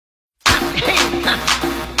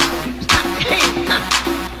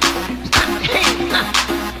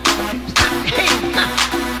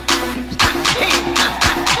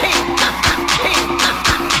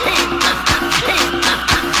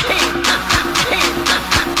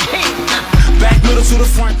the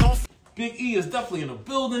front. Big E is definitely in the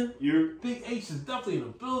building. You. Big H is definitely in the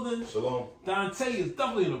building. Shalom. Dante is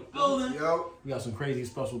definitely in the building. Yo. We got some crazy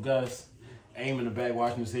special guests. Aim in the back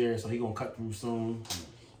watching us here, so he gonna cut through soon.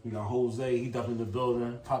 We got Jose, he definitely in the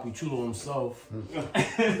building. Poppy Chulo himself.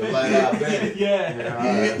 The light-eyed bandit.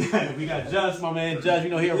 Yeah. We got Judge, my man. Judge, you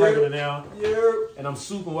know, he a regular now. Yeah. And I'm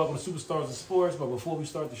Super. Welcome to Superstars of Sports. But before we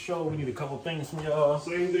start the show, we need a couple things from y'all.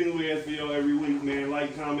 Same thing we ask for y'all every week, man.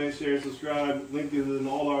 Like, comment, share, subscribe. Link is in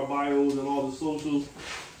all our bios and all the socials.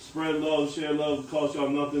 Spread love, share love. Cost y'all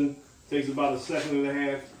nothing. Takes about a second and a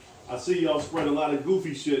half. I see y'all spread a lot of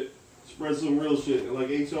goofy shit. Spread some real shit. And like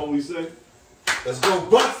H always say, let's go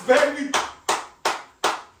Bucks, baby.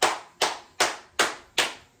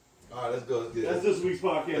 All right, let's go. Let's get that's this week's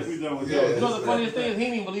podcast. We done with Yeah. y'all. You know the funniest thing is he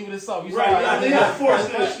didn't even believe it himself. You Right, saw they have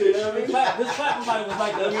forced that shit. You know what I mean? This clapping fight was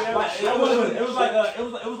like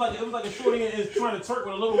it was like a shorty is trying to twerk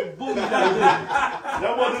with a little booty.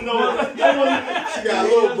 That wasn't no. That wasn't. She got a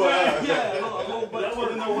little butt. Yeah, a little butt. That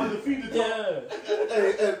wasn't no undefeated talk. Yeah.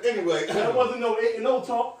 Hey, anyway, That wasn't no 8-0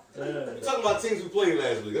 talk. we're talking about teams we played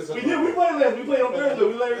last week. We did. We played last. We played on Thursday.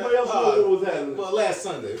 We let everybody else know what was happening. Well, last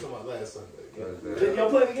Sunday. We're talking about last Sunday. Did y'all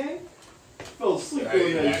play the game? Fell asleep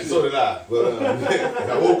doing that shit. So did I. But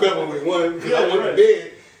I woke up when we won because I went to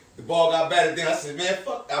bed. The ball got batted. Then I said, man,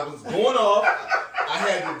 fuck. I was going off. I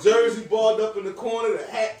had the jersey balled up in the corner. The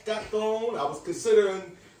hat got thrown. I was considering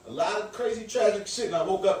a lot of crazy, tragic shit. And I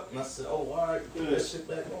woke up and I said, oh, all right, put that shit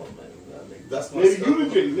back on, man. You know what I mean? That's my Maybe stuff. you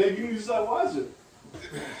the jinx. Maybe you need to start watching.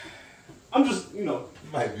 I'm just, you know.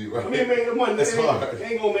 Might be right. I mean, It's hard. it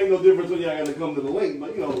ain't gonna make no difference when y'all gotta come to the link.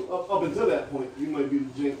 But you know, up until that point, you might be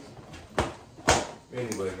the jinx.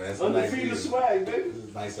 Anyway, man, it's a Undefeated nice swag, baby. This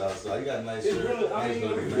is nice outside. You got a nice It's shirt. really, I Nice mean,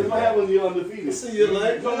 looking, it's what man. happens when you're undefeated. See you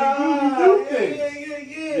like, You do things. yeah. You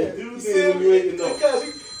do You things see when you ain't know. because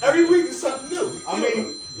every week is something new. I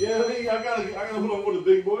mean, yeah, I gotta put on with a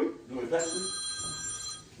big boy.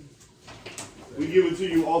 We give it to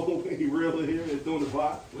you all the way real here and doing the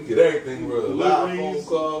pot. we get everything, bro. Live phone Deliveries,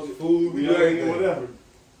 calls, food, we do everything, everything. whatever.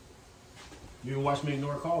 You can watch me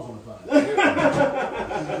ignore calls on the pod.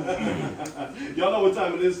 Y'all know what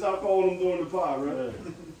time it is. Stop calling them during the pod, right?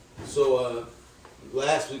 So,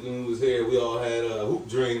 last week when we was here, we all had hoop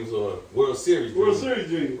dreams or World Series World dreams, Series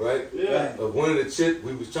dream. right? Yeah. Of winning the chip.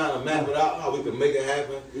 We was trying to map it out, how we could make it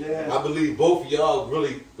happen. Yeah. I believe both of y'all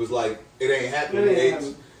really was like, it ain't happening. It ain't H.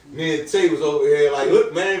 happening. Me and Tay was over here like,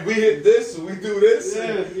 look, man, we hit this, we do this. Yeah,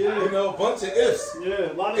 and, yeah. You know, a bunch of ifs.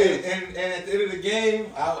 Yeah, a lot of And at the end of the game,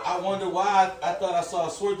 I wonder why I thought I saw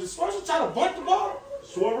Swerve. Did Swerve try to bunt the ball?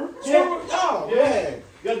 Swerver? Swerve? Oh, Yeah. man.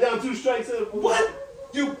 Got down 2 strikes. What?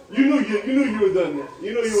 You knew you were done that.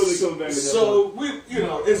 You knew you wasn't coming back. So,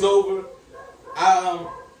 it's over.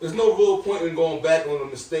 There's no real point in going back on the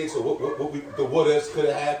mistakes or what ifs could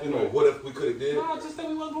have happened or what if we could have did. No, just that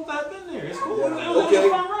we wasn't supposed to have been there. It's cool. Yeah. It was Okay. a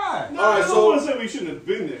fun ride. No, All right, I don't so- want to say we shouldn't have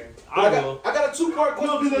been there. I got a 2-part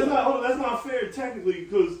No, question. because that's not fair technically.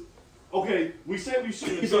 Because okay, we said we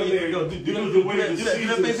shouldn't have been there. Do because the way the that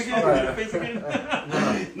season face again. Do that face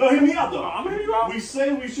again. No, hear me out though. I'm hearing you out. We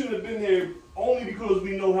say we shouldn't have been there only because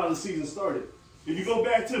we know how the season started. If you go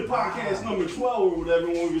back to the podcast number 12 or whatever,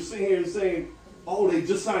 when we were sitting here and saying, "Oh, they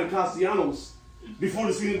just signed Castellanos before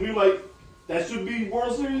the season," we were like, "That should be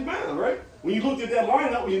World Series bound, right?" When you looked at that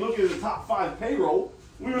lineup, when you look at the top 5 payroll,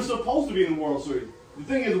 we were supposed to be in the World Series. The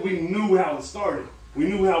thing is, we knew how it started. We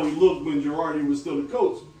knew how we looked when Girardi was still the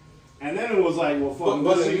coach, and then it was like, "Well, fuck."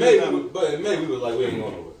 But in May, we were like, we ain't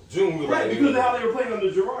going nowhere. June, we were right, like, because of how they were playing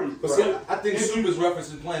under Girardi. But see, I think Super's reference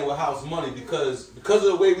is playing with house money because of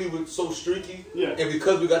the way we were so streaky, Yeah. and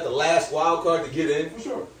because we got the last wild card to get in, For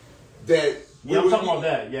sure. that Yeah, I'm talking about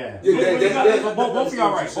that. Yeah. Both of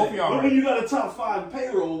y'all right. Both of y'all But when right. you got a top 5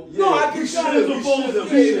 payroll, No, I you get guys you. were supposed to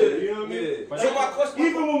be there. You know what I mean? But So my question,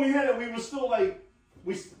 Even when we had it, we were still like,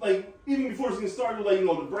 even before the season started, like,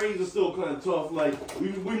 the Braves are still kind of tough. Like,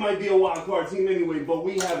 we might be a wild card team anyway, but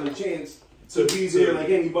we have a chance to be there like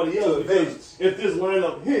anybody else. Because if this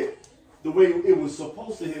lineup hit the way it was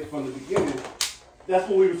supposed to hit from the beginning, that's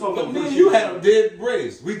what we were talking but about. then you had them dead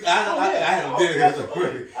Braves. I had them dead as a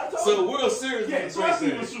absolutely. Braves. I told So you. World Series Yeah, was so a I great see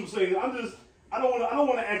what series. Super's saying. I don't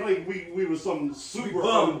want to act like we were some super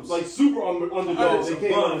bums. underdog that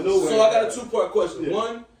came out of nowhere. So I got a 2-part question. Yeah.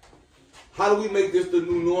 One, how do we make this the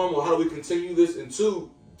new normal? How do we continue this? And 2,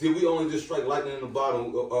 did we only just strike lightning in the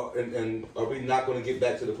bottom, and are we not going to get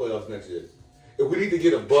back to the playoffs next year? If we need to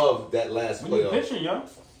get above that last We need playoff, pitching, yo.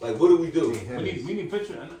 like what do we do? We need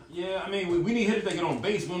pitching. Yeah, I mean, we need hitters that get on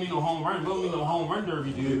base. We don't need no home run. We don't need no home run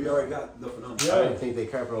derby, dude. We already got the phenomenon. I didn't think they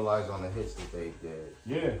capitalized on the hits that they did.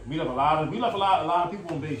 Yeah, we left a lot of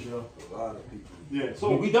people on base, yo. A lot of people. Yeah.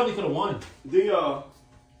 So we definitely could have won.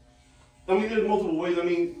 I mean, there's multiple ways. I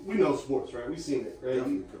mean, we know sports, right? We've seen it, right?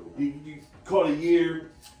 You caught a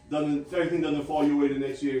year, everything doesn't fall your way the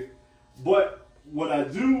next year. But what I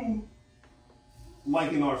do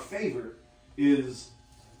like in our favor is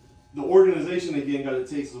the organization, again, got a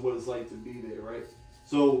taste of what it's like to be there, right?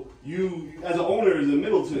 So you, as an owner, as a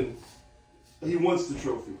Middleton, he wants the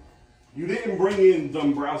trophy. You didn't bring in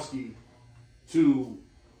Dombrowski to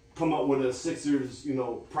come up with a Sixers,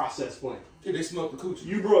 process plan. Yeah, they smoked the coochie.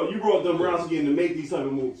 You brought Dombrowski in to make these type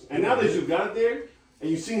of moves. And now that you got it there, and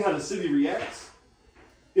you've seen how the city reacts,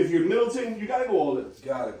 if you're Middleton, you gotta go all in.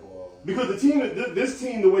 Gotta go all in. Because the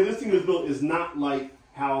way this team is built is not like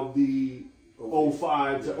how the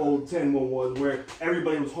 05 to 010 one was, where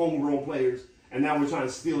everybody was homegrown players, and now we're trying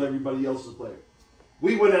to steal everybody else's player.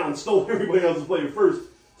 We went out and stole everybody else's player first,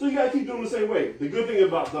 so you gotta keep doing the same way. The good thing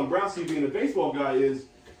about Dombrowski being a baseball guy is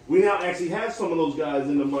we now actually have some of those guys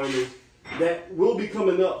in the minors that will be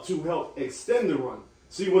coming up to help extend the run.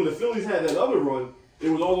 See, when the Phillies had that other run, it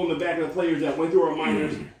was all on the back of the players that went through our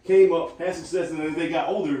minors, came up, had success, and then as they got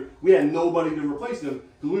older, we had nobody to replace them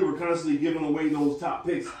because we were constantly giving away those top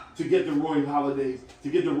picks to get the Roy Holidays, to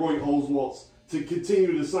get the Roy Oswalts, to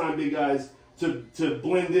continue to sign big guys to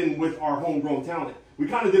blend in with our homegrown talent. We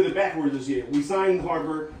kind of did it backwards this year. We signed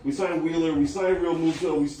Harper, we signed Wheeler, we signed Real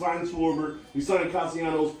Muto, we signed Schwarber, we signed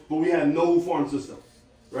Castellanos, but we had no farm system,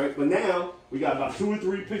 right? But now we got about 2 or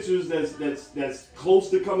 3 pitchers that's close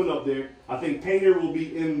to coming up there. I think Painter will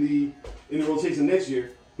be in the rotation next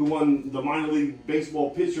year, who won the minor league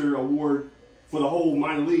baseball pitcher award for the whole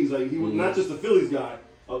minor leagues. Like he was not just a Phillies guy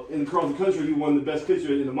across the country. He won the best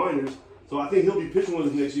pitcher in the minors. So I think he'll be pitching with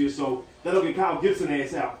us next year. So that'll get Kyle Gibson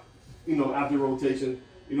ass out, after rotation.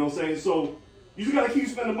 You know what I'm saying? So you just got to keep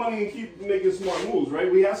spending money and keep making smart moves, right?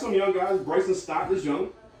 We have some young guys. Bryson Stott is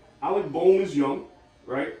young. Alec Bohm is young,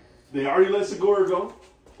 right? They already let Segura go,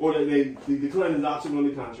 or they declared his option on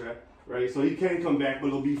the contract, right? So he can come back, but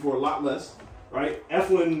it'll be for a lot less, right?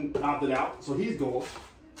 Eflin opted out, so he's gone.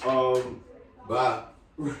 Bye.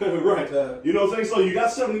 Right. You know what I'm saying? So you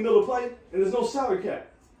got $70 million to play, and there's no salary cap.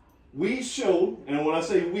 We showed, and when I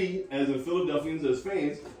say we, as in Philadelphians, as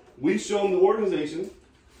fans, we shown the organization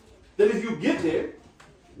that if you get there,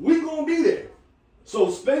 we're going to be there. So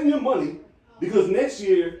spend your money, because next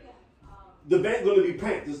year, the bank's going to be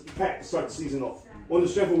packed to start the season off on the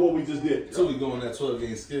strength of what we just did. So we going that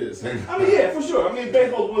 12-game skids. I mean, yeah, for sure. I mean,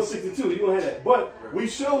 baseball's 162. You don't have that. But we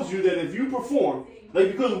showed you that if you perform,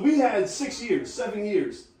 because we had 6 years, 7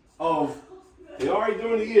 years of, they already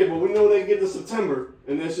during the year, but we know they get to September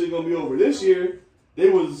and that shit's going to be over. This year, they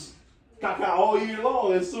was caca all year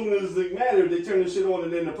long. As soon as it mattered, they turned the shit on,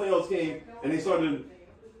 and then the playoffs came and they started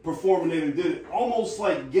performing, and did it almost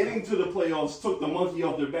like getting to the playoffs took the monkey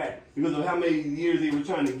off their back because of how many years they were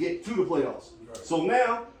trying to get to the playoffs. So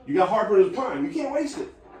now you got Harper in his prime. You can't waste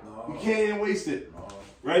it. You can't waste it.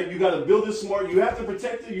 Right? You got to build it smart. You have to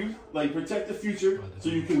protect the youth, protect the future, so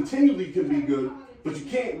you continually can be good. But you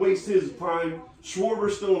can't waste his prime.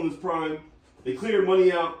 Schwarber's still in his prime. They cleared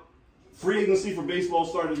money out. Free agency for baseball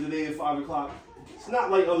started today at 5 o'clock. It's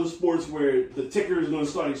not like other sports where the ticker is going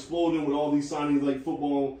to start exploding with all these signings like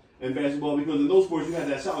football and basketball, because in those sports you have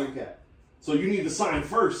that salary cap. So you need to sign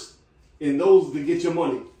first in those to get your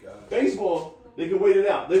money. Baseball, they can wait it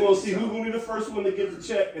out. They're going to see who's going to be the first one to get the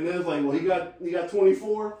check, and then it's like, well, he got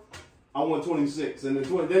 24, I want 26. And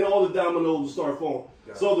then all the dominoes will start falling.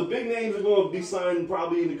 So the big names are going to be signed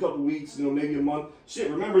probably in a couple weeks, maybe a month.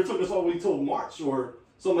 Shit, remember it took us all the way till March or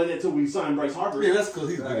something like that till we signed Bryce Harper. Yeah, that's because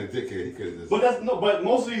he's been a dickhead. He could have just... But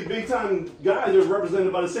most of these big time guys are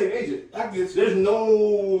represented by the same agent. I get you. There's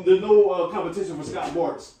no competition for Scott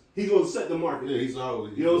Boras. He's going to set the market. Yeah, he's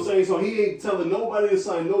always... You know what I'm saying? So he ain't telling nobody to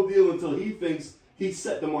sign no deal until he thinks he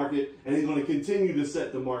set the market, and he's going to continue to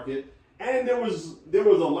set the market. And there was a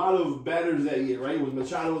lot of batters that year, right? It was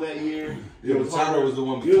Machado that year. Yeah, Machado was the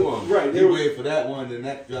one before him. Right. He waited for that one, then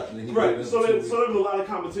that dropped, and then he right. So there was a lot of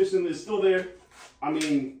competition. It's still there. I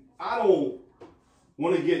mean, I don't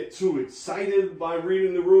want to get too excited by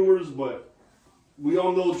reading the rumors, but we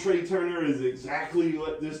all know Trey Turner is exactly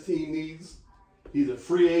what this team needs. He's a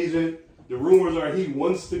free agent. The rumors are he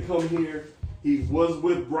wants to come here. He was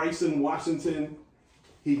with Bryson Washington.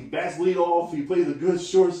 He bats lead off. He plays a good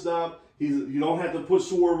shortstop. You don't have to put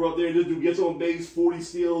Schwarber up there. This dude gets on base, 40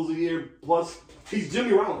 steals a year plus. He's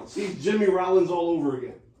Jimmy Rollins. He's Jimmy Rollins all over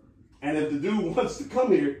again. And if the dude wants to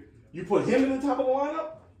come here, you put him in the top of the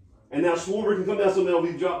lineup, and now Schwarber can come down, so now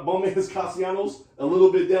we drop Bum-Ass Castellanos a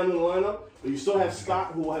little bit down in the lineup, but you still have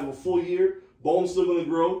Scott, who will have a full year. Bone's still going to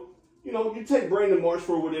grow. You take Brandon Marsh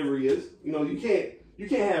for whatever he is. You You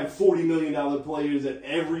can't have $40 million players at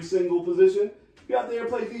every single position. You out there and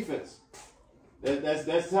play defense.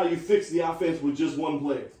 That's how you fix the offense with just one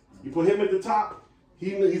player. You put him at the top.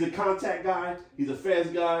 He's a contact guy. He's a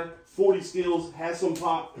fast guy. 40 skills, has some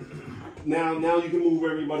pop. Now you can move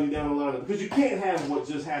everybody down the lineup because you can't have what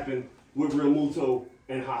just happened with Real Muto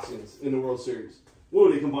and Hoskins in the World Series. What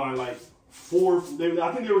were they combined like 4? I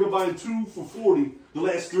think they were combined 2 for 40 the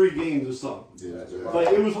last 3 games or something. Yeah, Like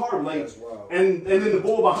it was hard. Like and then the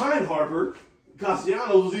ball behind Harper,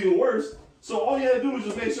 Castellanos was even worse. So all you had to do was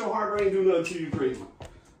just make sure Harper ain't do nothing to you crazy.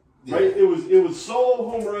 Yeah. Right? It was solo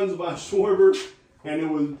home runs by Schwarber, and it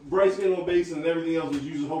was Bryce getting on base, and everything else was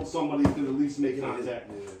you just hope somebody could at least make contact.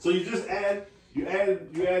 Yeah. So you just add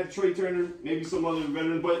Trey Turner, maybe some other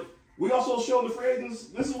veteran, but we also showed the free agents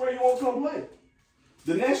this is where you won't come play.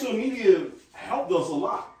 The national media helped us a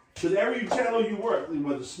lot. Because every channel you work,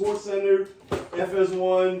 whether Sports Center,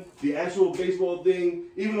 FS1, the actual baseball thing,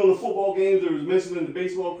 even on the football games that was mentioned in the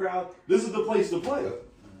baseball crowd, this is the place to play.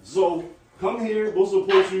 So come here, we'll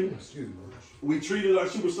support you. We treated our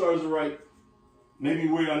superstars right. Maybe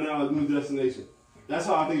we are now a new destination. That's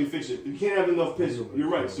how I think you fix it. You can't have enough pitching. You're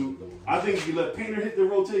right, Sue. I think if you let Painter hit the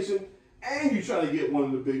rotation and you try to get one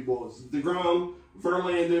of the big boys, DeGrom,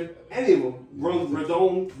 Verlander, any of them,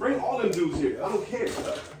 Rodon, bring all them dudes here. I don't care.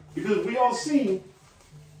 Because we all seen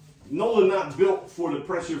Nola not built for the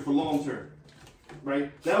pressure for long term,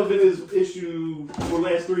 right? That has been his issue for the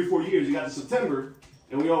last 3 or 4 years. He got to September,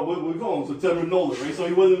 and we call him September Nola, right? So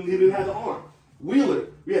he didn't have the arm. Wheeler,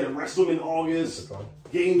 we had to wrestle him in August.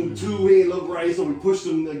 Game 2, he ain't look right, so we pushed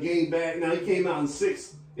him the game back. Now he came out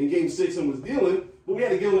in game 6 and was dealing, but we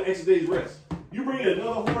had to give him an extra day's rest. You bring in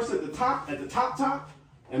another horse at the top,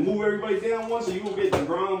 and move everybody down one, so you will get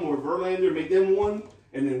DeGrom or Verlander, make them 1.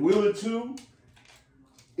 And then Wheeler 2,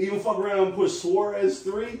 even fuck around and push Suarez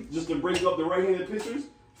 3 just to break up the right-handed pitchers.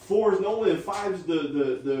 4 is Nola and 5 is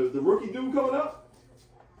the rookie dude coming up.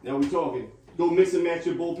 Now we talking. Go mix and match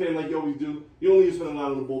your bullpen like you always do. You don't need to spend a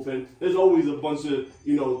lot on the bullpen. There's always a bunch of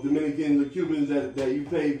Dominicans or Cubans that you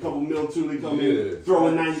pay a couple mil to. They come in, throw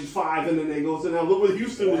in 95, and then they go sit down. Look what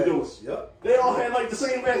Houston was doing. Yep. They all had like the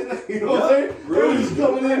same last name. You know what I'm saying? They were just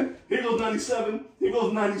coming in. Here goes 97. Here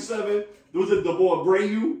goes 97. There was the boy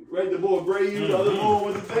Abreu, right? The boy Abreu, the other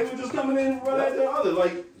boy they were just coming in right after the other.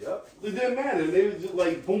 Like, it didn't matter. They were just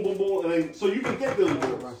like boom, boom, boom. And so you can get those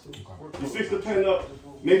boys. You fix the pen up.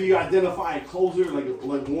 Maybe you identify a closer,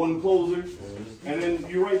 like one closer, and then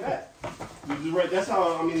you write that. You just write. That's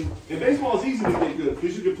how, I mean, in baseball it's easy to get good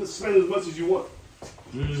because you can spend as much as you want.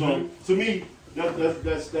 So, to me,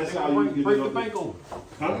 that's how you get break the bank over.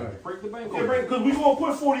 Huh? Break the bank over. over. Because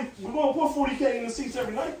we're gonna put 40K in the seats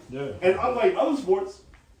every night. Yeah. And unlike other sports,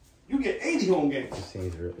 you get 80 home games. This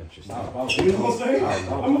seems real interesting. You know what I'm saying?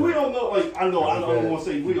 I mean, we all know. Like, I don't want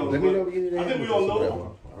to say we don't know. I think we all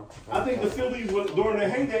know. I think the Phillies, during their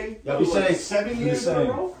heyday, like 7 years in a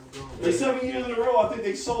row. Like 7 years in a row, I think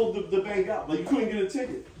they sold the bank out. Like, you couldn't get a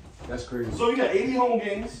ticket. That's crazy. So you got 80 home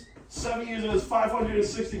games, 7 years, and it's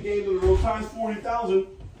 560 games in a row times 40,000.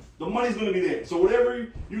 The money's gonna be there. So whatever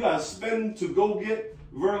you gotta spend to go get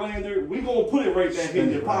Verlander, we gonna put it right back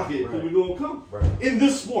in your pocket because we're gonna come in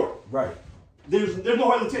this sport. Right. There's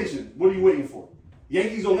no hesitation. What are you waiting for?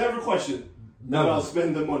 Yankees don't ever question about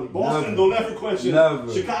spending the money. Boston don't ever question.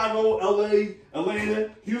 Chicago, LA,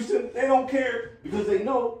 Atlanta, Houston, they don't care because they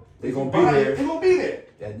know they're gonna be there. They're gonna be there.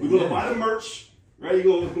 We're gonna buy the merch. Right,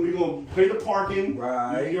 we're gonna pay the parking.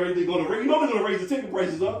 Right. They're gonna raise the ticket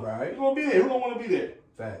prices up. Right. You're gonna be there. Who don't want to be there?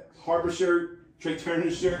 Facts. Harper shirt, Trey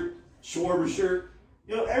Turner shirt, Schwarber shirt.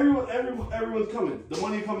 You know, everyone's coming. The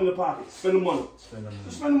money come in the pocket. Spend the money.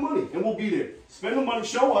 Just spend the money, and we'll be there. Spend the money.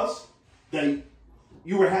 Show us that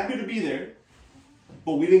you were happy to be there,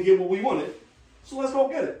 but we didn't get what we wanted. So let's go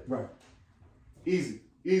get it. Right. Easy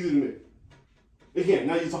to me. Again,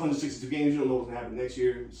 now it's 162 games. You don't know what's gonna happen next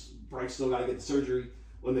year. Bryce still gotta get the surgery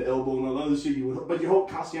on the elbow and all the other shit. But you hope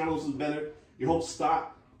Castellanos is better. You hope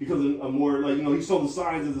Stott becomes a more, like, you know, he showed the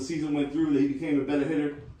signs as the season went through that he became a better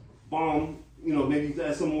hitter. Baum, you know, maybe he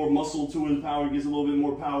adds some more muscle to his power, gets a little bit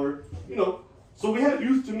more power. You know, so we have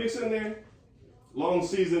youth to mix in there. Long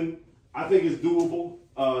season, I think it's doable.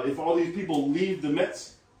 If all these people leave the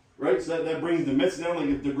Mets, right? So that brings the Mets down. Like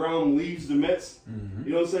if DeGrom leaves the Mets,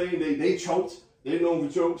 you know what I'm saying? They choked. They're known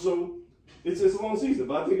for choke. So it's a long season,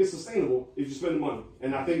 but I think it's sustainable if you spend the money.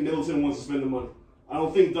 And I think Middleton wants to spend the money. I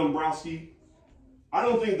don't think Dombrowski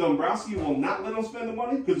will not let him spend the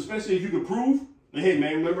money, because especially if you could prove that, hey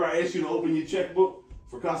man, remember I asked you to open your checkbook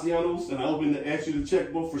for Castellanos, and I asked you the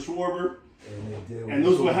checkbook for Schwarber, and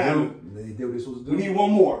this is what happened. We need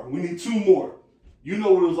one more. We need 2 more. You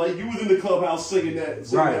know what it was like. You was in the clubhouse singing that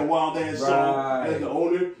wild ass song as the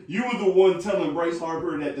owner. You were the one telling Bryce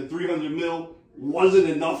Harper that the $300 million wasn't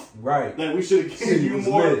enough. Right. That we should have given you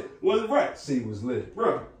more. Was right. C was lit.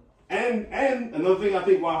 Bro. And another thing I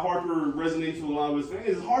think why Harper resonates with a lot of his fans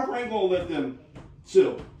is Harper ain't gonna let them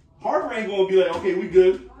chill. Harper ain't gonna be like, okay, we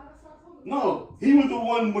good. No, he was the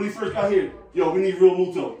one when he first got here. Yo, we need Real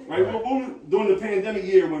Muto, right? During the pandemic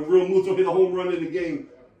year when Real Muto hit a home run in the game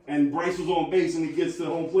and Bryce was on base and he gets to the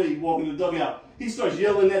home plate, walking the dugout, he starts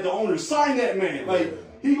yelling at the owner, sign that man. Like,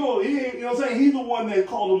 you know what I'm saying? He's the one that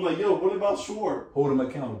called him like, yo, what about Schwarber? Hold him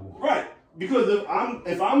accountable. Right. Because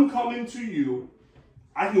if I'm coming to you,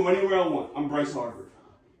 I can go anywhere I want. I'm Bryce Harper.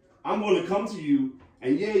 I'm going to come to you,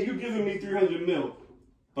 and yeah, you're giving me $300 million,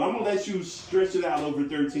 but I'm going to let you stretch it out over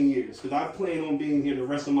 13 years because I plan on being here the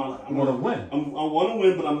rest of my life. I want to win. I want to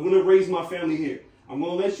win, but I'm going to raise my family here. I'm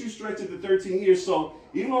going to let you stretch it to 13 years. So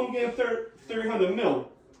even though I'm getting $300 million,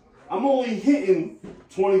 I'm only hitting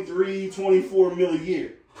 23, 24 million a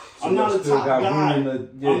year. So I'm not a top guy. I'm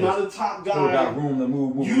not a top guy. Still got room to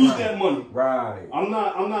move Use around. that money. Right. I'm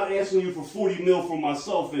not asking you for $40 million for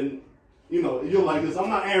myself, and you're like this. I'm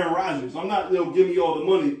not Aaron Rodgers. I'm not give me all the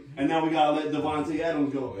money, and now we gotta let Devontae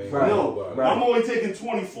Adams go. Right. No, right. I'm only taking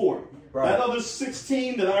 24. Right. That other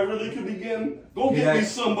 16 that I really could be getting, go get me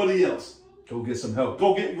somebody else. Go get some help.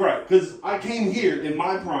 Go get right, because I came here in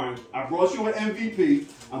my prime. I brought you an MVP.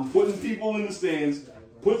 I'm putting people in the stands.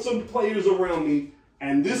 Put some players around me.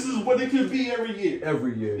 And this is what it could be every year.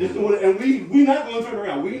 Every year. And we're not going to turn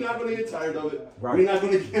around. We're not going to get tired of it. Right. We're not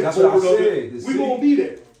going to get That's bored what I of said. it. We're going to be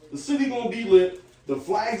there. The city going to be lit. The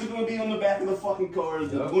flags are going to be on the back of the fucking cars.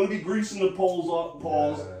 They're going to be greasing the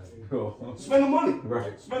poles. Spend the money.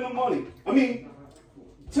 Right. Spend the money. I mean,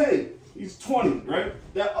 Tay, he's 20, right?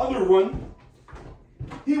 That other run,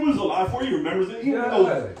 he was alive for. He remembers it. He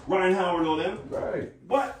knows Ryan Howard and all them. Right.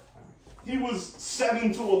 But he was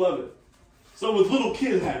 7 to 11. So his little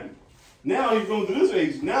kid had him. Now he's going to this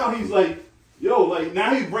age. Now he's like, yo, like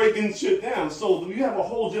now he's breaking shit down. So you have a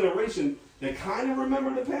whole generation that kind of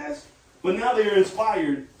remember the past, but now they're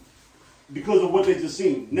inspired because of what they just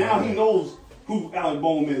seen. Now he knows who Alec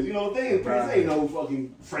Boehm is. You know, they ain't know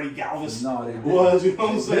fucking Freddie Galvis was. You know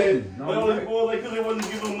what I'm saying? Because they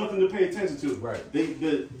wasn't giving them nothing to pay attention to. Right.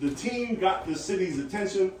 The team got the city's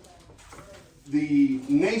attention. The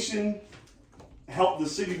nation helped the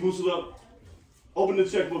city boost it up. Open the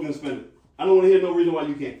checkbook and spend it. I don't want to hear no reason why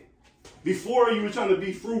you can't. Before you were trying to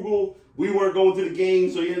be frugal, we weren't going to the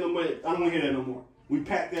game, so you had no money. I don't want to hear that no more. We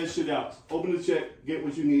packed that shit out. Open the check, get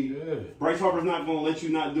what you need. Yeah. Bryce Harper's not going to let you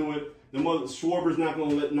not do it. Schwarber's not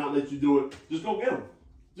going to not let you do it. Just go get them.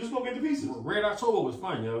 Just go get the pieces. Red October was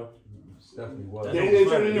fun, yo. Definitely was. They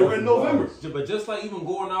turned into Red November. But just like even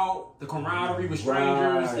going out, the camaraderie with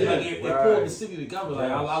strangers, it pulled the city together.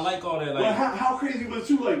 Like I like all that. Like, but how crazy was it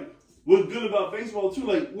too? Like, what's good about baseball too?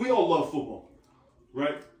 Like, we all love football,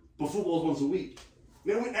 right? But football's once a week.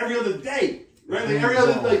 Man, every other day, right? Like every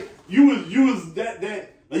other like you was that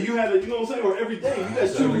like you had a, you know what I'm saying, or every day you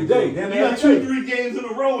got 2-3 games in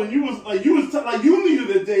a row, and you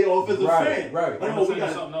needed a day off as a fan. Right. Like, oh,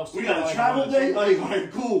 we got a travel day. Like, all right,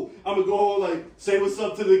 cool. I'm gonna go home, like say what's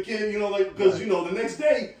up to the kid, you know, like because you know the next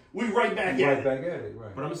day we right back at it.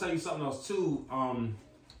 Right. But I'm gonna tell you something else too.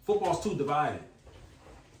 Football's too divided.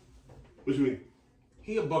 What you mean?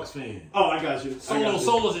 He a Bucks fan. Oh, I got you.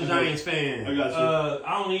 Solo's a Giants fan. I got you.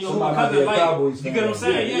 I don't even know who my cousin like. You get what I'm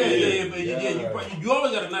saying? Yeah. You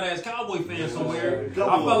always got a nut ass Cowboy fan somewhere. I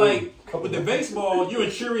felt like with the baseball, you in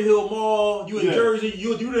Cherry Hill Mall, you in Jersey,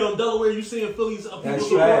 you there in Delaware, you seeing Phillies people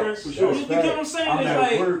supporters. You get what I'm saying? I'm it's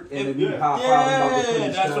at work and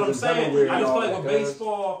that's what I'm saying. I just feel like with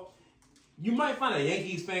baseball, you might find a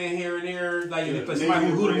Yankees fan here and there, like somebody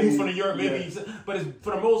who moved from New York, maybe. But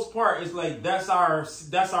for the most part, it's like that's our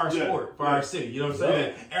sport for our city. You know what I'm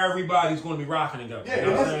saying? Everybody's going to be rocking together. Yeah, you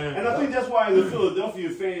know what I'm saying? And I think that's why the Philadelphia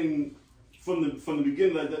fan from the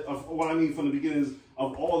beginning, of what I mean from the beginning is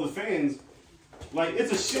of all the fans, like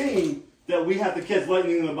it's a shame that we have to catch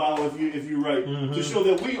lightning in the bottle if you're right to show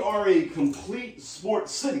that we are a complete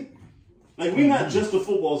sports city. Like we're not just a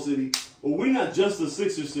football city. Well, we're not just a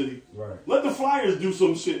Sixers city. Right. Let the Flyers do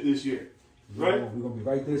some shit this year. Right? We're going to be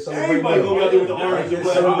right there. Everybody going to be out there with the orange and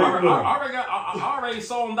black. I already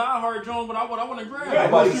saw him Die Hard Jones, but I want to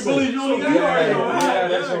grab.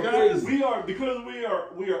 We are because we are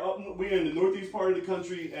in the northeast part of the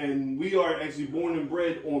country, and we are actually born and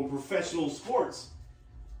bred on professional sports.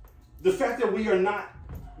 The fact that we are not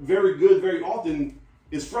very good very often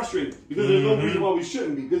is frustrating because there's no reason why we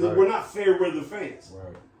shouldn't be because we're not fair with the fans.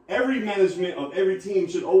 Right. Every management of every team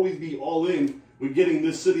should always be all in with getting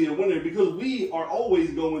this city a winner because we are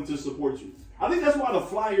always going to support you. I think that's why the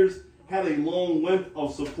Flyers had a long length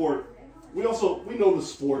of support. We know the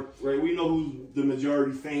sport, right? We know who's the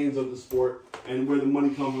majority fans of the sport and where the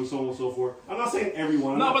money comes from, so on and so forth. I'm not saying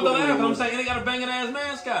everyone. No, but I'm saying they got a banging ass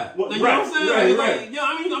mascot. Well, you know what I'm saying? Right. Yeah,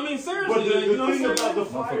 I mean, seriously. But you know the thing what I'm about the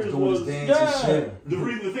Flyers was,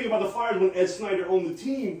 the thing about the Flyers when Ed Snyder owned the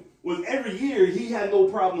team was every year he had no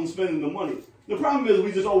problem spending the money. The problem is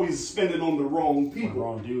we just always spend it on the wrong people.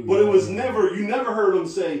 Wrong dude, but it was never, you never heard him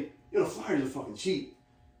say, yo, the Flyers are fucking cheap.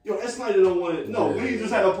 Yo, Ed Snyder don't want it. No, we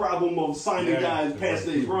just had a problem of signing guys past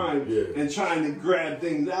their prime and trying to grab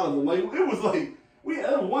things out of them. Like it was like we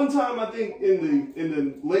had one time I think in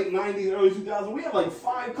the late '90s, early 2000s, we had like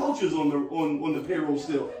 5 coaches on the payroll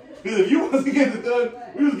still. Because if you wasn't getting it done,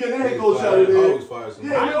 we was getting that head coach out of there.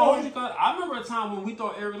 I remember a time when we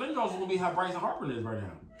thought Eric Lindros was gonna be how Bryson Harper is right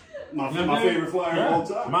now. My favorite Flyer of all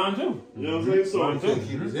time. Mine too. You know what I'm saying? So Mine too.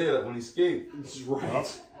 Keep his head up when he skates.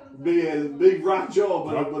 Right. Big rock jaw,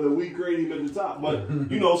 but a weak cranium at the top. But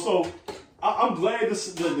you know, so I'm glad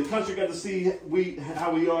the country got to see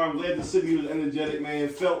how we are. I'm glad the city was energetic, man.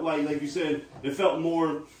 It felt like you said, it felt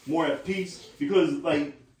more at peace because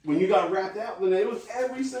like when you got wrapped out, when it was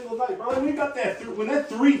every single night, bro. When you got when that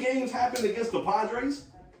 3 games happened against the Padres,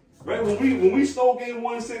 right? When we stole game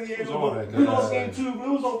 1 in San Diego, we lost game 2, but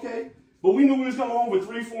it was okay. But we knew we was coming home with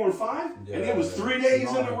 3, 4, and 5, and it was 3 days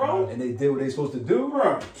in a row. And they did what they supposed to do,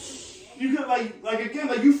 bro. You could like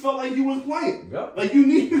you felt like you was playing. Yep. Like you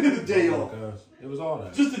needed a day off. It was all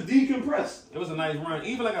that. Just to decompress. It was a nice run.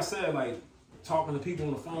 Even like I said, like talking to people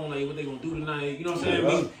on the phone, like what they gonna do tonight. You know what I'm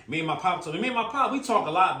saying? Me and my pop. So me and my pop, we talk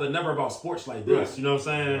a lot, but never about sports like this. Right. You know what I'm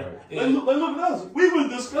saying? Right. Yeah. Look at us. We were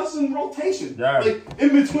discussing rotation, like in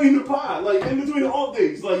between the pod, like in between the off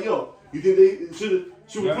days. Like yo, you think they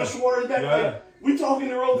should we push Suarez back? Like we talking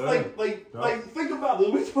the rotation. Like think about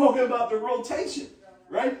this. We talking about the rotation.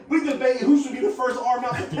 Right? We debating who should be the first arm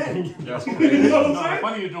out the pen. You know what I'm saying?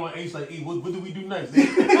 Funny you're doing Ace like, what do we do next? Yeah.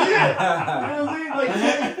 You know what I'm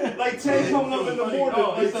saying? Like Tay coming up in the morning.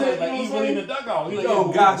 Like Tay, like he's really in the dugout. He's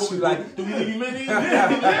like, got you. Like, do we leave him in here?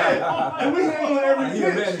 Yeah. And we handle every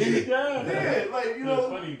pitch. Yeah. Like, you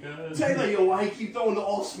know, Tay like, yo, why he keep throwing the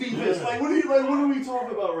off-speed pitch? Like, what are we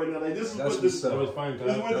talking about right now? Like, this is what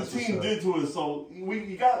the team did to us. So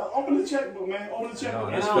you got open the checkbook, man. Open the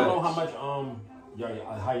checkbook. And I don't know how much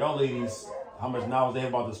how y'all ladies, how much knowledge they have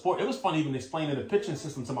about the sport. It was fun even explaining the pitching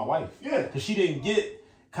system to my wife. Yeah. Because she didn't get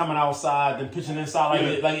coming outside and pitching inside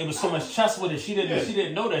it was so much chess with it. She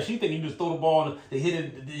didn't know that. She think you just throw the ball and they hit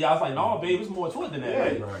it. I was like, no, babe, it's more to it than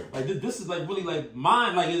that. Yeah. Like this is like really like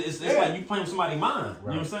mine. Like it's like you playing with somebody's mind.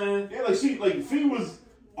 Right. You know what I'm saying? Yeah, Fee was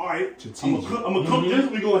all right. I'm gonna cook this.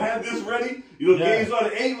 We gonna have this ready. You know, the game's out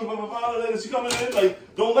at 8. Blah, blah, blah, blah, she coming in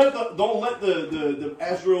like don't let the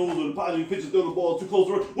Astros or the Padres pitchers throw the ball too close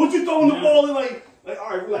to her. What you throwing the ball in like all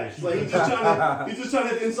right, relax. Like he's just trying to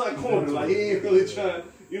hit the inside corner. Like he ain't really trying.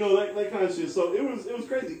 You know that kind of shit. So it was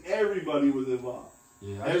crazy. Everybody was involved.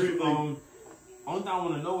 Yeah. Only thing I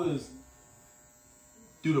want to know is,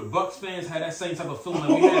 do the Bucks fans have that same type of feeling that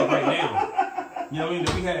we have right now? You know what I mean?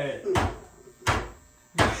 That we had.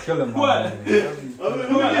 Kill him. What? Let me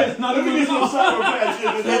get some Sour Patch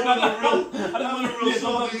shit. That's not a real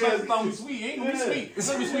salty ass. It's gonna be sweet. Ain't gonna be sweet. It's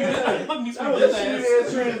gonna be sweet. It's gonna be sweet. That was a sweet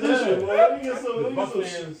ass transition, man. Let me get some. Bucks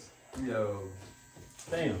fans. Yo.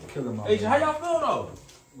 Damn. Kill him. Hey, how y'all feel though?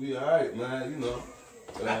 We alright, man. You know,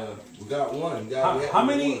 we got one. How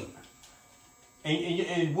many?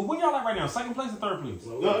 And where y'all at right now? Second place or third place?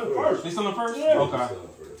 No, first. They still in first? Yeah. Okay. I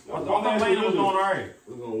thought Atlanta was doing alright.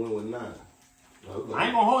 We're gonna win with 9. I ain't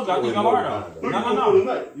gonna hold you. I think y'all are though.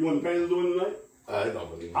 No. You want the Panthers to win tonight? I don't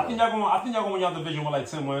believe. I think y'all gonna win y'all division with like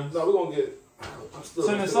 10 wins. No, we're gonna get. I'm still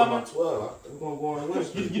 10 and 7. 12. We're gonna go on and win.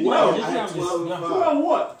 You I had 12 and 5.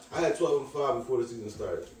 What? I had 12 and 5 before the season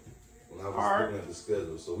started. When I was looking at the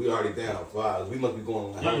schedule, so we already down 5. We must be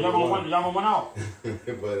going. Y'all gonna win out.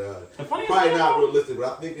 But probably not realistic. But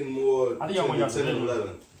I'm thinking more. I think y'all win y'all 10 and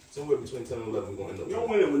 11. Somewhere between 10 and 11, we're gonna end up. You don't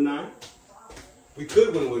win it with 9. We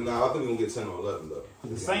could win with 9. I think we're gonna get 10 or 11 though.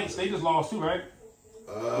 The Saints, they just lost too, right?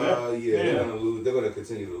 Yeah, they're gonna lose. They're gonna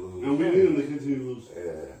continue to lose. And we need them to continue to lose.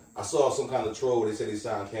 Yeah. I saw some kind of troll. They said they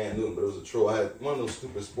signed Cam Newton, but it was a troll. I had one of those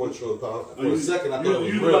stupid sports trolls. For a second, I thought it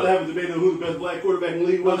was you real. about to have a debate on who's the best black quarterback in the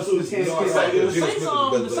league. The Saints, this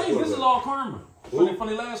is all karma. From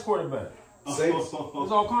the last quarterback. Saints? It's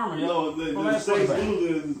all karma, yo. The Saints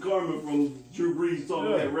losing is karma from Drew Brees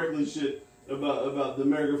talking that reckless shit about the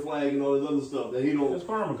American flag and all this other stuff that he don't. It's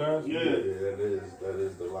karma, guys. Yeah, that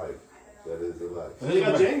is the life. That is the life. They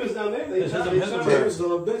got Jameis down there. They Jameis on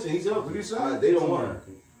the bench and he's up. What do you say? They don't want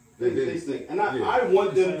him. They stink. And I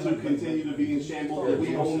want them to continue to be in shambles. That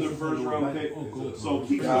we own their first round pick. So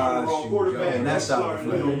keep starting the wrong quarterback. And that's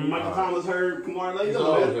starting, Michael Thomas hurt, Kamar Lay,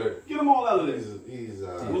 get them all out of there.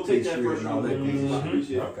 We'll take that first round pick. I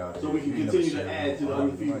appreciate it. So we can continue to add to the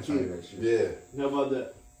undefeated team. Yeah. How about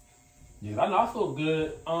that? Yeah, I know. I feel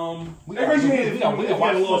good. We Raise your hand if we you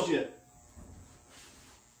haven't lost yet.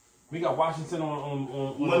 We got Washington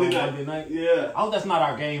on Monday night. Yeah. I hope that's not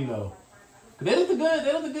our game though. They looked good.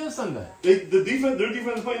 They looked good Sunday. Their defense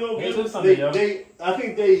is playing a little good. Sunday, I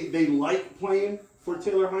think they like playing for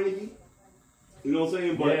Taylor Heineke. You know what I'm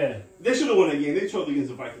saying? But they should have won that game. They choked against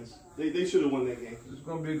the Vikings. They should have won that game. It's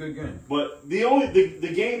gonna be a good game. But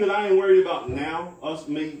the game that I am worried about now, us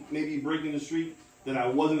maybe breaking the streak that I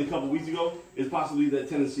wasn't a couple weeks ago, is possibly that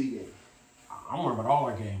Tennessee game. I'm worried about all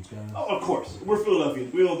our games, guys. Oh, of course, we're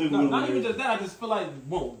Philadelphians. We don't think we're not even just that. I just feel like,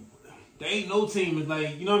 whoa, there ain't no team is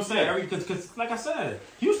like, you know what I'm saying? Because like I said,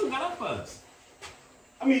 Houston got up for us.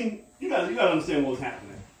 I mean, you got to understand what's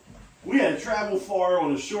happening. We had to travel far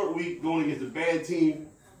on a short week going against a bad team.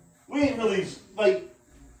 We ain't really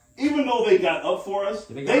even though they got up for us,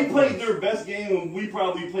 they played their best game and we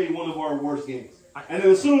probably played one of our worst games. And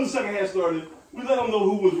then as soon as the second half started, we let them know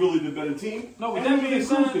who was really the better team. With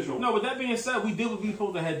that being said, we did what we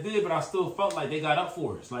supposed to have did, but I still felt like they got up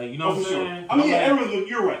for us. Like, you know what I'm saying? I mean, everyone,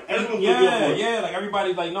 you're right. Everyone like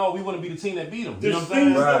everybody, like, no, we want to be the team that beat them. There's you know what I'm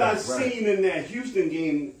saying? things that I've seen in that Houston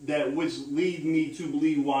game that which lead me to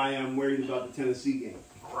believe why I'm worried about the Tennessee game.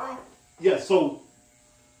 Yeah, so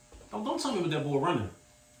don't tell me what that boy running.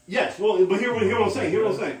 Yes, well, but hear what I'm saying.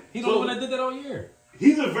 He's the only one that did that all year.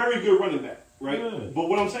 He's a very good running back. Right? Yeah. But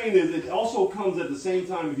what I'm saying is it also comes at the same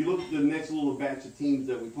time, if you look at the next little batch of teams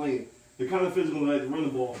that we playing, the kind of physical that run the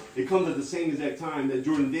ball, it comes at the same exact time that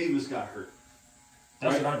Jordan Davis got hurt.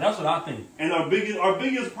 That's what I think. And our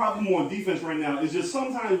biggest problem on defense right now is just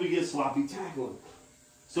sometimes we get sloppy tackling.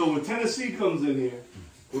 So when Tennessee comes in here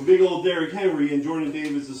with big old Derrick Henry and Jordan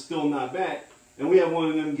Davis is still not back, and we have one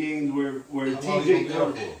of them games where TJ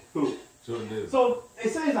who? So they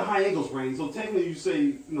say it's a high ankle sprain. So technically, you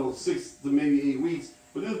say 6 to maybe 8 weeks.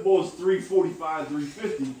 But this boy's 345,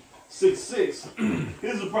 350, 6'6".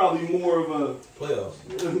 His is probably more of a playoffs,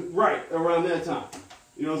 right around that time.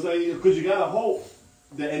 You know what I'm saying? Because you gotta hope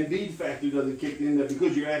the Embiid factor doesn't kick in. That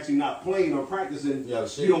because you're actually not playing or practicing,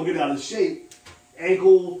 you don't get out of shape.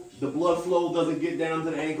 Ankle, the blood flow doesn't get down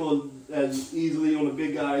to the ankle as easily on the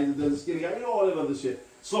big guys as the skinny guy. All that other shit.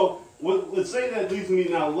 So. Let's say that leads me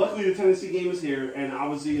now. Luckily, the Tennessee game is here, and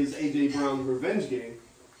obviously it's AJ Brown's revenge game.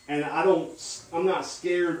 And I'm not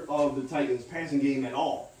scared of the Titans' passing game at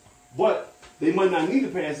all. But they might not need to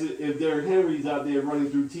pass it if Derrick Henry's out there running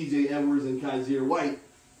through T.J. Edwards and Kaiser White,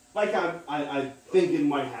 like I think it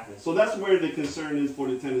might happen. So that's where the concern is for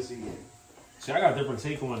the Tennessee game. See, I got a different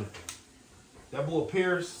take on it. That boy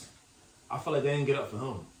Pierce, I feel like they didn't get up for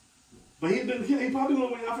him. But he probably going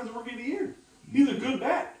to win Offensive Rookie of the Year. He's a good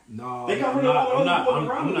back. No, they got rid of all the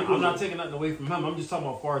other I'm not taking nothing away from him. I'm just talking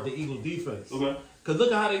about far as the Eagles defense. Okay. Because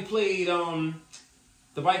look at how they played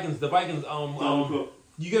the Vikings.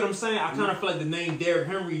 You get what I'm saying? I kind of feel like the name Derrick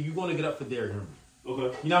Henry, you're going to get up for Derrick Henry.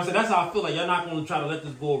 Okay. You know what I'm saying? That's how I feel like you're not going to try to let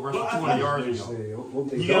this bull rush for 200 yards.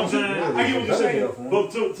 You get what I'm saying? I get what you're saying.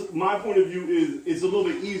 But to my point of view is it's a little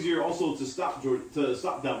bit easier also to stop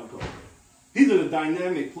Dalvin Cook. He's a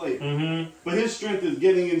dynamic player. But his strength is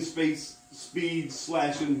getting in space, speed,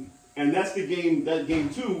 slashing, and that's the game. That game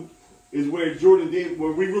 2 is where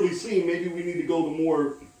where we really see maybe we need to go to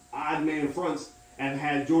more odd man fronts and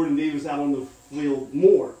had Jordan Davis out on the field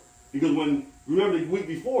more. Because remember the week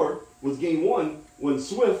before was game 1 when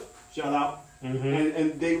Swift, shout out,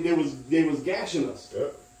 and they was gashing us.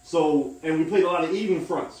 Yep. So, and we played a lot of even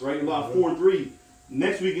fronts, right? A lot of 4-3.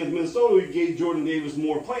 Next week against Minnesota, we gave Jordan Davis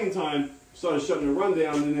more playing time, started shutting the run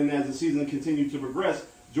down, and then as the season continued to progress,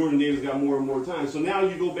 Jordan Davis got more and more time. So now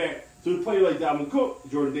you go back to a player like Dalvin Cook.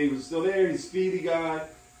 Jordan Davis is still there. He's a speedy guy.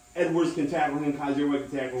 Edwards can tackle him. Kaiser White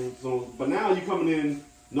can tackle him. So, but now you coming in,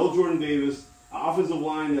 no Jordan Davis, an offensive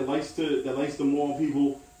line that likes to maul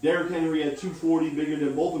people. Derrick Henry at 240, bigger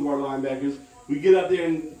than both of our linebackers. We get up there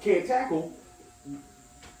and can't tackle.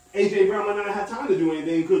 A.J. Brown might not have time to do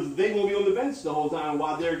anything because they're going to be on the bench the whole time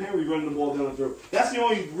while Derrick Henry running the ball down the throat. That's the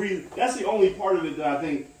only reason. That's the only part of it that I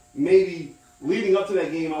think maybe leading up to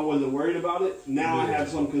that game I wasn't worried about it. Now I have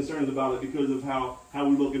some concerns about it because of how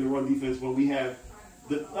we look in the run defense when we have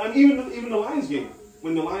even the Lions game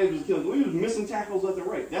when the Lions was killing. We was missing tackles left and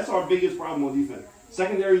right. That's our biggest problem on defense.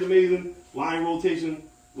 Secondary is amazing. Line rotation.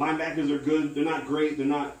 Linebackers are good. They're not great. They're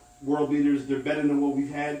not world beaters. They're better than what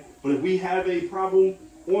we've had. But if we have a problem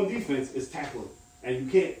on defense, it's tackling. and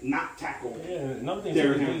you can't not tackle. Yeah, another thing,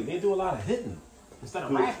 Derrick Henry. they do a lot of hitting instead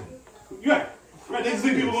of rapping. Yeah, right. They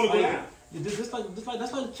think people gonna go down. That's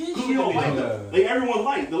like kids. We don't like them. Like everyone's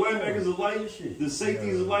light. The linebackers is light. Shit. The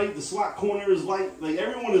safeties is light. The slot corner is light. Like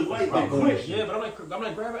everyone is light. They're quick. Yeah, but I'm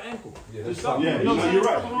like grab an ankle. Yeah, There's that's something. Yeah, You know what I'm you're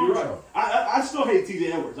saying? right. Something wrong You're with right. y'all. I still hate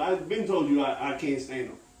T.J. Edwards. I've been told you I can't stand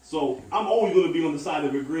him. So I'm always going to be on the side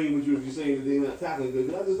of agreeing with you if you're saying that they're not tackling good.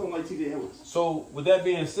 Because I just don't like T.J. Edwards. So with that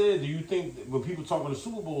being said, do you think that when people talking the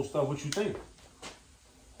Super Bowl stuff, what you think?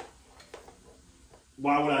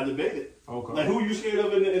 Why would I debate it? Okay. Like who are you scared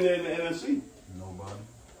of in the NFC? Nobody.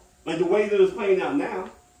 Like the way that it's playing out now.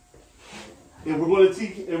 If we're going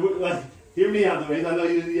to hear me out the way. I know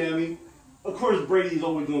you know what I mean. Of course, Brady's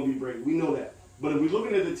always going to be Brady. We know that. But if we're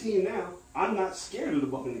looking at the team now, I'm not scared of the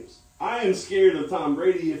Buccaneers. I am scared of Tom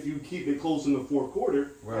Brady if you keep it close in the fourth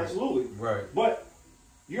quarter. Right. Absolutely. Right. But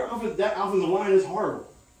that offensive line is horrible.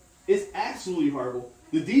 It's absolutely horrible.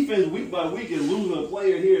 The defense week by week is losing a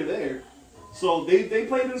player here or there. So they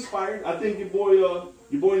played inspired. I think your boy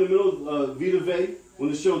in the middle, Vita Vea, when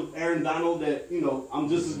it showed Aaron Donald that, I'm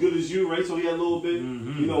just as good as you, right? So he had a little bit,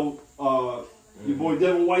 your boy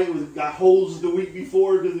Devin White got holes the week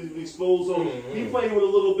before because he was exposed. So he played with a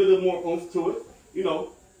little bit of more oomph to it,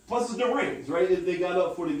 Plus it's the Rams, right? They got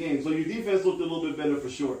up for the game. So your defense looked a little bit better for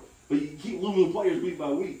sure. But you keep losing players week by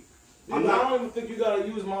week. I don't even think you gotta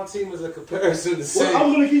use my team as a comparison to say. I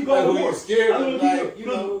was gonna keep going. Like, who you're scared of,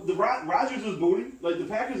 the Rodgers is booty. Like the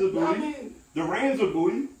Packers are booty. The Rams are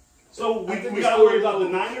booty. So we gotta worry about the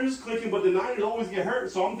Niners clicking, but the Niners always get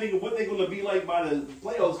hurt. So I'm thinking what they're gonna be like by the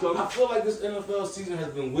playoffs come. I feel like this NFL season has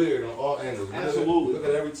been weird on all angles. Absolutely. Look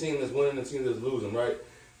at every team that's winning and the team that's losing, right?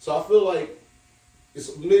 So I feel like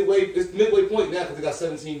it's midway point now because they got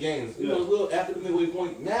 17 games. A little after the midway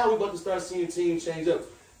point. Now we're about to start seeing teams change up.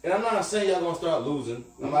 And I'm not saying y'all gonna start losing.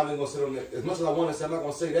 I'm not even gonna sit on that. As much as I want to say, I'm not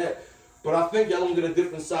gonna say that. But I think y'all gonna get a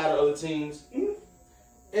different side of other teams.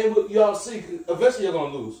 And y'all see, eventually y'all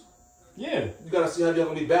gonna lose. Yeah. You gotta see how y'all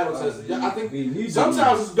gonna be battle tested. I think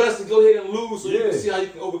sometimes it's best to go ahead and lose so you can see how you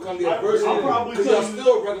can overcome the adversity. Because y'all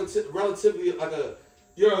still relatively like I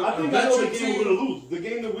think I know the game we're gonna lose. The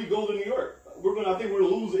game that we go to New York. I think we're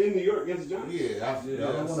gonna lose in New York against the Giants. I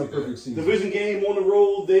don't want a perfect season. Division game on the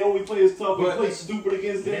road. They always play as tough. We play stupid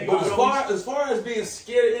against them. But as far as being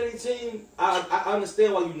scared of any team, I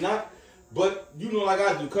understand why you're not. But like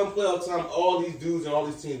I do, come playoff time, all these dudes and all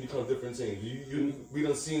these teams become different teams. We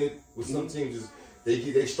done seen it with some teams.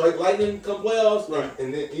 They strike lightning come playoffs, right?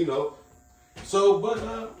 And then So, but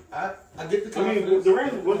I get the confidence. The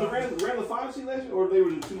Rams the 5 seed last year, or they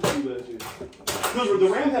were the 2 seed last year? Because the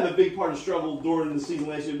Rams had a big part of struggle during the season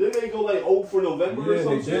last year. Didn't they go like 0 for November or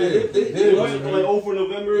something? They did. Like 0 for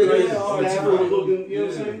November. Looking, you know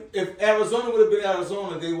what I'm saying? If Arizona would have been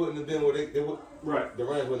Arizona, they wouldn't have been where they would. Right. The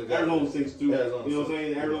Rams wouldn't have got Arizona stinks too. You know what I'm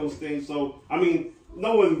saying? Arizona stinks. So,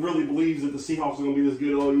 no one really believes that the Seahawks are going to be this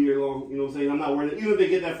good all year long. You know what I'm saying? I'm not worried. Even if they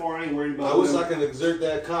get that far, I ain't worried about it. I wish I could exert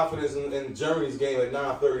that confidence in Germany's game at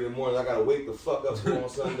 9:30 in the morning. I got to wake the fuck up on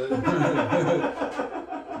Sunday.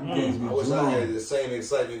 I wish I had the same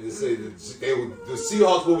excitement to say that the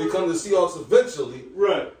Seahawks will become the Seahawks eventually.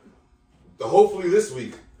 Right. Hopefully this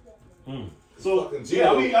week. So,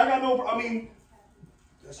 I got no...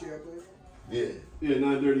 That's your play? Yeah. Yeah,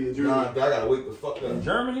 9:30 in Germany. I gotta wake the fuck up. In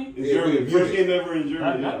Germany? In Germany. First game ever in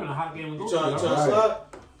Germany. That's been a hot game to go to. Trying to slide?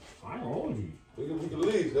 I ain't gonna hold you. We can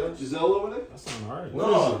leave, huh? Giselle over there? That sounds alright.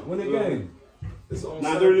 No. When the game? It's on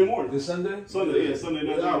 9:30 in the morning. This Sunday? Sunday 9:30 in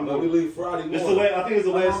the we morning. leave Friday morning. It's I think it's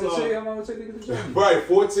the last... How long it take to get to Germany? Right,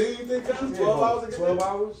 14, you think? 12 hours to get 12 there?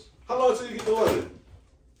 hours? How long till you get to London?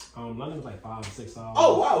 London was like 5 to 6 hours.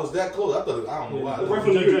 Oh, wow, it's that close. I don't know why. We're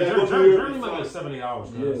from New York. Germany might be like 7 8 hours.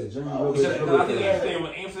 Yeah, Germany. I think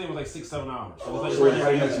Amsterdam was like 6 7 hours. So it was So like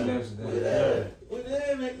right next to Amsterdam. Yeah. We're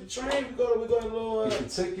there, man. The train, we go to a little... Get the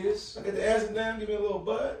tickets. I get to Amsterdam, give me a little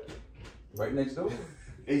butt. Right next door.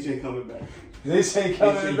 H ain't coming back. This ain't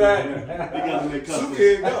coming back. They got to make customs.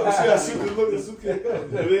 Suki ain't go. See how Suki look at Suki ain't go.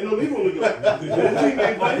 There ain't no need for him to go. The team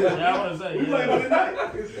ain't playing. Yeah, I want to say. We playing Monday night.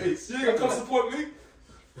 You ain't gonna come support me?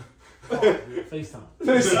 FaceTime.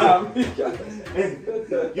 FaceTime.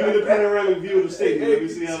 Give me the panoramic view of the stadium. Let me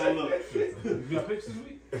see how that looks. You got picks this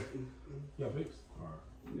week? You got picks? Alright.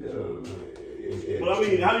 But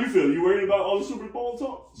how do you feel? You worried about all the Super Bowl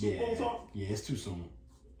talk? Super Bowl talk? Yeah, it's too soon.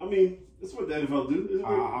 It's what the NFL do.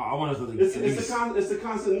 I want us to. It's the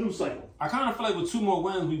constant news cycle. I kind of feel like with 2 more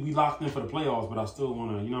wins, we locked in for the playoffs, but I still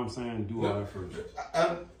want to, you know what I'm saying, do all that first.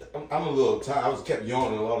 I'm a little tired. I was kept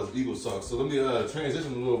yawning a lot of Eagles talk, so let me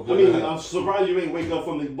transition a little bit. I'm surprised you ain't wake up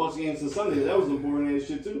from the Bucs games on Sunday. That was some boring ass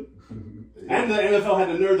shit too. And the NFL had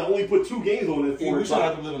the nerve to only put 2 games on it. We should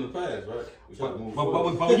have to live in the past, right? We should have to move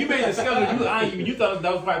forward. But when you made the schedule, you thought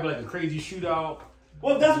that was probably like a crazy shootout.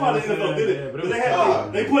 Well, that's why the NFL did it.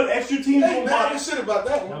 But they put extra teams on bye. Shit about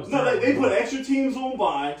that one. No, they put extra teams on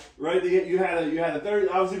bye, right? You had a third.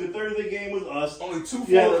 Obviously, the Thursday game was us. Only 2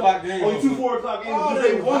 4 o'clock games. Only 2 4 o'clock games.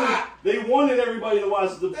 Oh, They wanted everybody to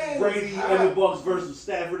watch the Brady and the Bucks versus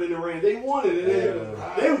Stafford and the Rams. They wanted it.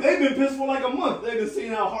 They've been pissed for like a month. They've been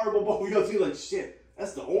seeing how horrible both we got. See, like shit.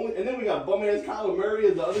 That's the only. And then we got bum ass Kyler Murray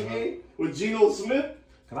as the other game with Geno Smith.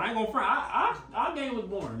 Cause I ain't gonna front. Our game was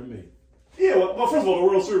boring to me. Yeah, well, first of all, the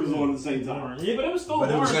World Series was on at the same time. Yeah, but it was still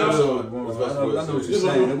But it was boring. I know what you're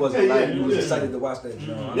saying. It wasn't like you was excited to watch that.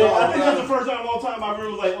 Yeah, I think that's the first time in a long time I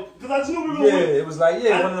really was like, because I just knew we were going to win. It was like,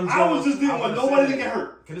 one of them. I was just didn't want nobody to get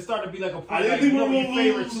hurt. Cause it started to be like a I fight. didn't Like, think you know, we were your gonna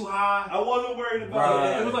favorite lose. too high. I wasn't worried about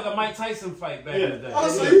it. It was like a Mike Tyson fight back in the day. Oh,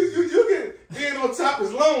 so you get being on top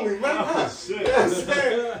is lonely, man. Oh, shit. Yes,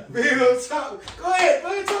 man. Being on top. Go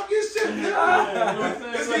ahead, talk your shit, man. You know what I'm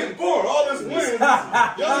saying? It's getting boring. All this winning.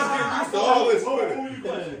 Y'all just getting used to all this Who winning. you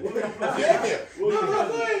playing? Yeah. No, go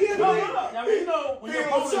ahead. Yeah, No. I mean, you know, when your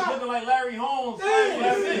opponent's looking like Larry Holmes,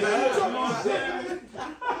 that's it. You know what I'm saying?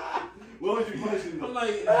 What was your question? I'm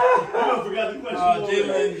like, I forgot the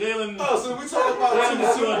question. Jalen. Oh, so we talking about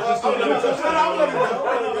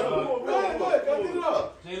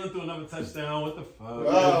Jalen threw another touchdown. What the fuck?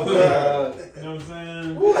 Oh, You know what I'm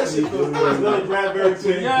saying? Ooh, that shit feels good. Another Bradbury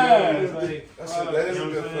team. Yeah, it's like, That is a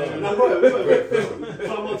good feeling. Now, go ahead.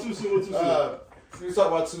 Talk about too soon. What too soon? We talk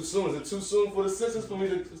about too soon. Is it too soon for the Sixers for me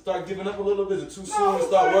to start giving up a little bit? Is it too soon to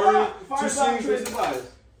start worrying?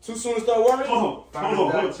 Too soon to start worrying? Hold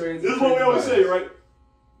on. This is what we always say, right?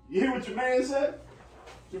 You hear what your man said?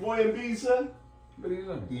 Your boy Embiid said? What are you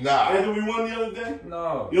doing? Nah. After we won the other day?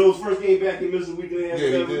 No. You know, his first game back, he missed a week and a half. Yeah,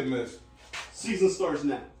 he whatever. did miss. Season starts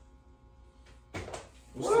now.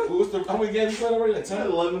 How many games you played already? Like 10, 10?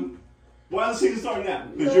 11. Why is the season starting now?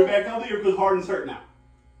 Because you're back healthy or because Harden's hurt now?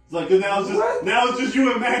 It's like, because now it's just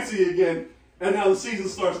you and Maxey again, and now the season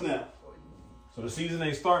starts now. so the season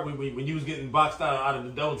ain't start when you was getting boxed out of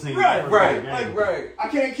the double team. Right. Right. I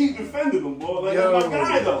can't keep defending him, boy. Like, that's my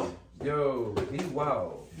guy, though. Yo, he's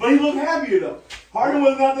wild. But he looked happier, though. Harden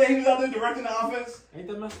wasn't out there. He was out there directing the offense. Ain't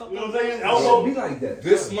that messed up? You know what I'm saying? Also, be like that.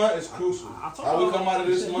 This month is crucial. I told How we him- come out of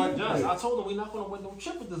this month? Just, I told him we're not going to win no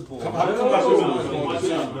chip with this boy. How we come out of this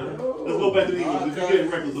month? Let's go back to the Eagles. If you're getting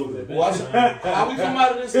reckless over there. Watch how we come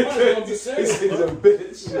out of this month is going to be serious. He's a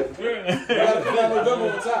bitch. We got November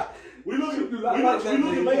on top. We look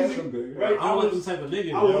lazy, Right. right? I was the type of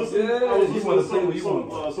nigga. I was listening Yeah, to you wanna say what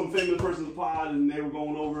you some famous person's pod, and they were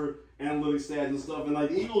going over analytics stats and stuff. And like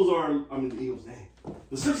the Eagles the Eagles, dang.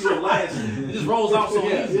 The Sixers are last. It just rolls out so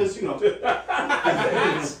Yeah, easy. just, you know. It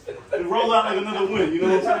rolls out like another win, you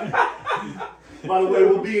know what I'm saying? By the way,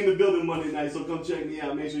 we'll be in the building Monday night, so come check me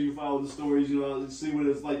out. Make sure you follow the stories, you know, see what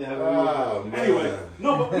it's like to have a man. Anyway,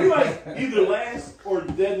 no, but we like either last or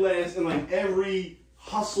dead last in like every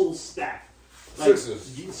hustle stat. Like,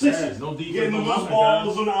 Sixers. No defense, Getting the no loose offense,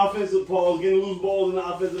 balls on the offensive pause, getting the loose balls in the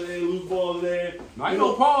offensive end, loose balls there. I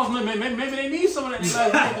know pause, maybe they need some of that.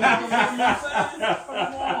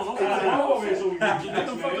 Get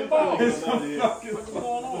them fucking balls. What's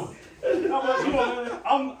going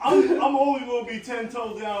on? I'm only gonna be 10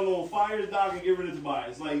 toes down on Fires Doc and get rid of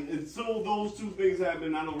Tobias. Like until those two things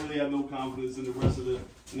happen, I don't really have no confidence in the rest of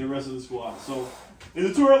the squad. So is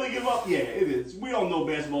it too early to give up? Yeah, it is. We all know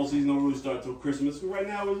basketball season don't really start till Christmas. But right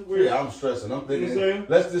now we're Yeah, I'm stressing. I'm thinking, You know what I'm saying?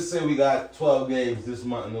 let's just say we got 12 games this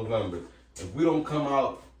month in November. If we don't come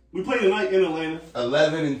out we play tonight in Atlanta.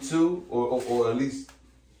 11-2 or at least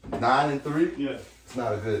 9-3, Yeah. it's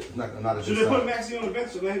not a good Should they sign. put Maxey on the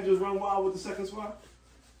bench and let him just run wild with the second squad?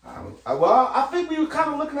 I think we were kind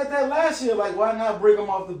of looking at that last year. Like, why not bring him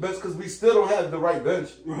off the bench? Because we still don't have the right bench.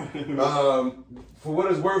 Right. For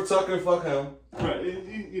what it's worth, Tucker, fuck him. Right.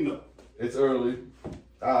 You know. It's early.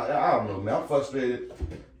 I don't know, man. I'm frustrated.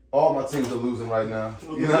 All my teams are losing right now.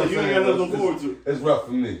 You know what I'm saying? You ain't got nothing to look forward to. It's rough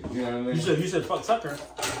for me. You know what I mean? You said fuck Tucker.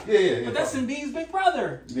 Yeah. But that's Embiid's big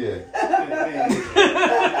brother. Yeah.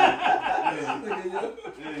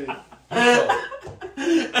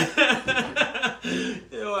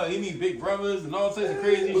 He need big brothers and all types of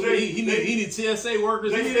crazy Well, shit. He need TSA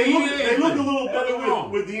workers. They look a little better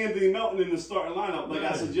with DeAnthony Melton in the starting lineup. Like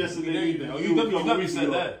I suggested, they need to. You definitely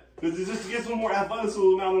said that. Because it's just to get some more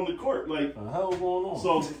athleticism out on the court. Like, What the hell going on?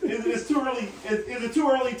 so it's too early. Is it too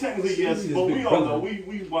early? Technically, yes. But we all know.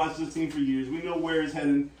 We watched this team for years. We know where it's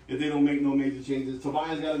heading if they don't make no major changes.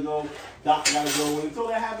 Tobias got to go. Doc got to go. And until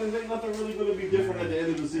that happens, ain't nothing really going to be different at the end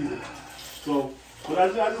of the season. So But I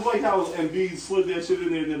just like how Embiid slid that shit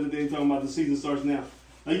in there the other day talking about the season starts now.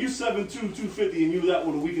 Like, you 7'2", 250, and you was out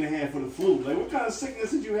with a week and a half for the flu. Like, what kind of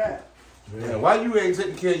sickness did you have? Yeah, why you ain't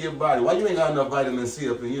taking care of your body? Why you ain't got enough vitamin C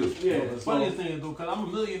up in you? Yeah. The funniest thing is, though, because I'm a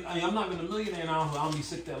million, I'm not even a millionaire now, so I don't be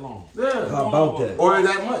sick that long. Yeah. How about that? Or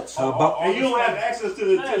that much. How about And you don't have access to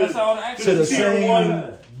the That's all the access to the tier same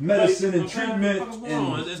one medicine and It's treatment no and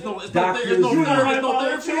doctors? therapy, You there's right no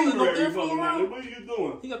by the therapy, chamber every there's no fucking therapy night. around. What are you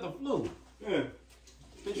doing? He got the flu. Yeah.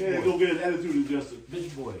 Bitch Yeah, boy. go get his attitude adjusted.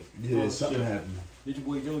 Bitch boy. Yeah, something happened. Bitch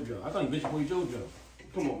boy JoJo. I thought you bitch boy JoJo.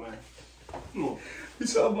 Come on, man. Come on. You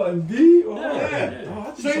talking about Embiid? Oh, Yeah. Oh, I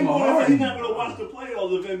think Same some boy, Harden. he's not going to watch the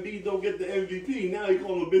playoffs if Embiid don't get the MVP. Now he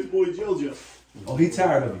calling him bitch boy JoJo. Oh, he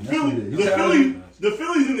tired of him. That's what it is. He tired of him. The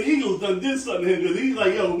Phillies and the Eagles done did something to him because he's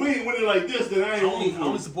like, yo, we ain't winning like this, then I ain't I rooting for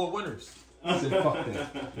only you. support winners. I said, fuck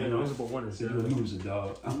that. I only support winners. You're a loser,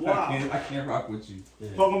 dog. Wow. I can't rock with you.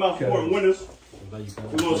 Talking about sport winners, we're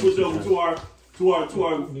gonna switch over to our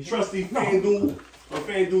trusty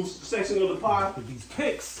FanDuel section of the pod. These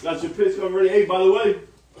picks. Got your picks covered ready. Hey, by the way,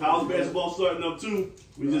 college basketball starting up too.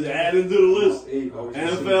 We just adding to the list.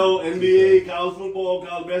 NFL, NBA, college football,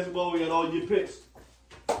 college basketball. We got all your picks.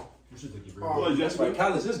 That's why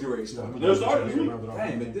college is great stuff. They're starting this week.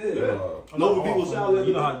 Damn, it did. Nova beat LaSalle.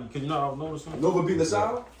 You know how? Can you not notice something? Nova beat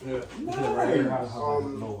LaSalle? Yeah.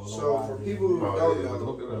 So for people who don't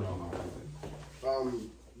know,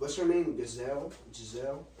 what's her name? Giselle.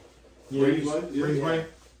 Brady.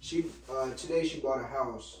 She today she bought a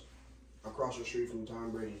house across the street from Tom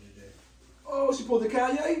Brady today. Oh, she pulled the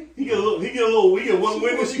Kanye? He get one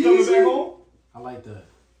win and she coming back home. I like that.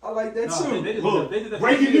 I like that No, too. they did Look, that.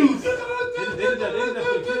 breaking news. They did that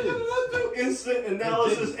for the kids. Instant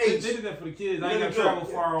analysis They H. did that for the kids. I ain't got to travel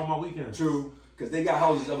far on my weekend. True. Because they got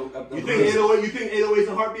houses up You think 808s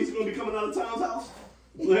and heartbeats are gonna be coming out of Tom's house?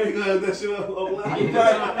 Larry gonna have that shit up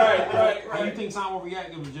Right. How you think Tom would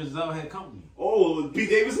react if Giselle had company? Oh, Pete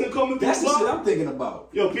Davidson coming through That's the the shit block? I'm thinking about.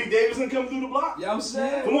 Yo, Pete Davidson coming through the block? Yeah, I'm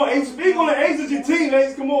saying. Come on, Ace. Speak on the Ace of your team,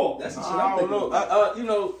 Ace. Come on. That's the shit I I'm don't thinking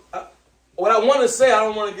know. about. What I want to say, I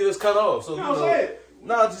don't want to get us cut off. So, You know what I'm saying?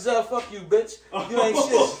 Nah, Giselle, fuck you, bitch. You ain't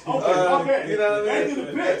shit. Okay, my bad. You know what I Back mean? to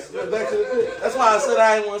the picks. Back to the picks. That's why I said I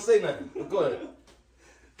didn't want to say nothing. But go ahead.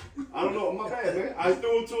 I don't know. My bad, man. I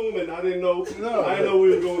threw it to him and I didn't know. No. I didn't know we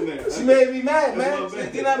were going there. She made me mad, That's man. my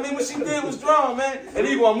bad. You know what I mean? What she did was wrong, man. And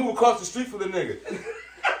he gonna move across the street for the nigga.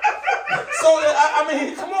 So I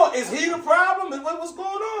mean, come on, is he the problem? What's going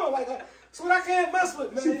on? Like, that's what I can't mess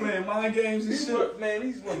with, man. She playing mind games and shit. Man,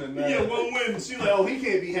 these women, man. He get one win. She like, oh, he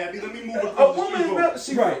can't be happy. Let me move A across the street. woman,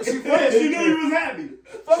 she Right. Yeah, she knew he was happy.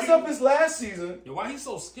 fucks up his last season. Yo, why he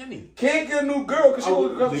so skinny? Can't get a new girl because she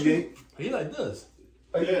moved across the street. He like this.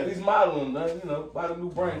 Yeah. He's modeling, man. You know, buy the new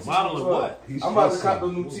brand. Modeling what? He's I'm about to dressing. cop the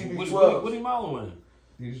new What TB12. he modeling?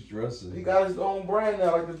 He's dressing. He got his own brand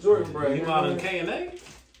now, like the Jordan brand. He you know modeling what I mean? K&A?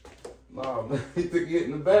 Nah, man. He think he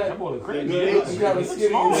hitting the That bag. boy look crazy. Good He look age. He got a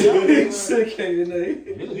small. skinny. He's sick, ain't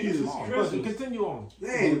He look Jesus small. Christ. But continue on.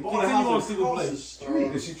 Man, bought a Continue on, house see what across the plays.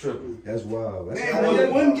 street. Is she tripping? That's wild. That's Man,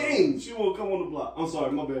 wild. one game. She won't come on the block. I'm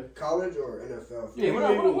sorry, my bad. College or NFL? Yeah,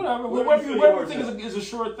 Whatever you whatever feel you your think heart's is a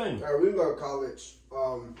sure thing. All right, we can go to college.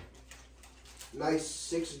 Nice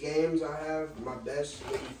 6 games I have. My best,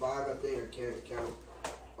 maybe 5, I think. I can't count.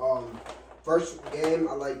 First game,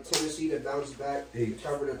 I like Tennessee to bounce back. Eight.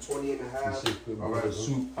 Covered a 20.5 All right,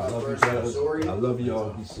 soup. I love you versus guys. Missouri. I love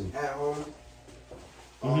y'all. He said. at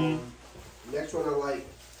home. Next one, I like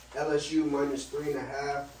LSU minus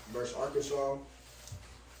 3.5 versus Arkansas.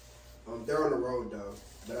 They're on the road though,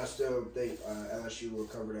 but I still think LSU will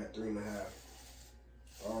cover that 3.5.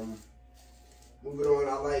 Moving on,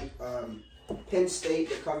 I like Penn State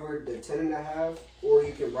to cover the 10.5, or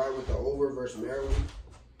you can ride with the over versus Maryland.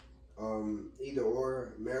 Either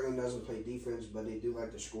or. Maryland doesn't play defense, but they do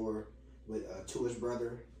like to score with Tua's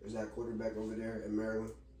brother is that quarterback over there in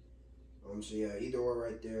Maryland. So yeah, either or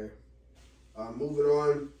right there. Moving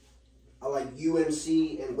on, I like UNC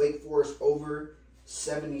and Wake Forest over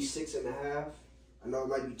 76.5. I know it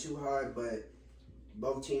might be too high, but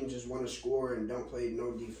both teams just want to score and don't play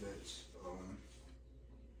no defense.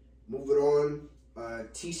 Moving on,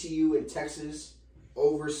 TCU and Texas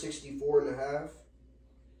over 64.5.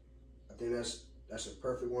 I think that's a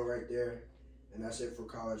perfect one right there, and that's it for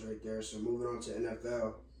college right there. So moving on to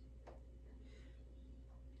NFL.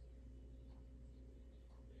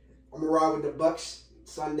 I'm gonna ride with the Bucks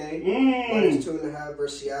Sunday. Minus 2.5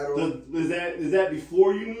 versus Seattle. Is that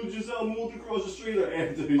before you knew Giselle moved across the street or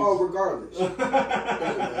after? Oh, regardless. My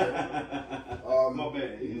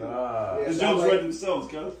bad. Nah. Yeah, The so jokes I like- read themselves,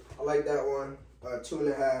 cuz. I like that one.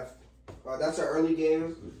 2.5. That's an early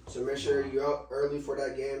game, so make sure you're up early for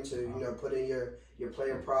that game to put in your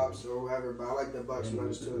player props or whoever. But I like the Bucks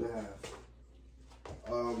minus 2.5.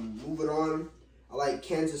 Moving on, I like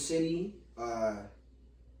Kansas City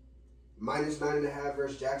minus 9.5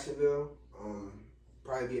 versus Jacksonville.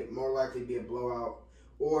 Probably more likely be a blowout.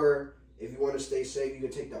 Or if you want to stay safe, you can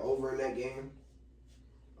take the over in that game.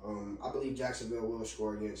 I believe Jacksonville will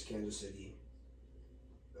score against Kansas City.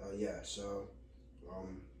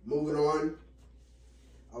 Moving on,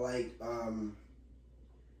 I like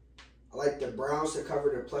the Browns to cover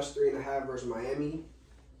the plus 3.5 versus Miami.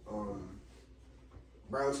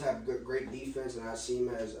 Browns have great defense, and I see him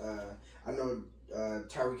as I know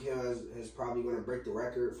Tyreek Hill is probably going to break the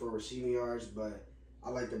record for receiving yards, but I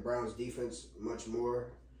like the Browns defense much more.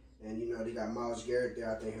 And they got Myles Garrett there.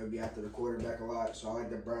 I think he'll be after the quarterback a lot, so I like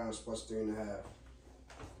the Browns plus 3.5.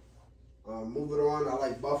 Moving on, I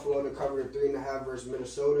like Buffalo to cover the 3.5 versus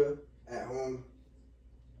Minnesota at home.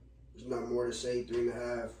 There's not more to say.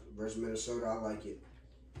 3.5 versus Minnesota, I like it.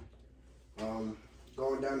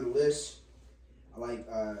 Going down the list, I like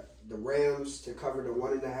the Rams to cover the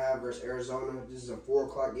 1.5 versus Arizona. This is a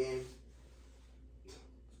 4:00 game.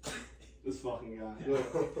 This fucking guy.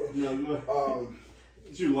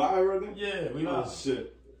 Did you lie right now? Yeah, we know. Oh,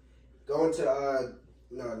 shit. Going to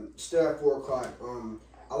still at 4:00.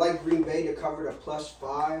 I like Green Bay to cover the plus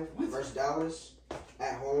 5 versus Dallas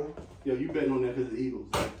at home. Yo, you betting on that because of the Eagles.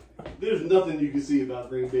 There's nothing you can see about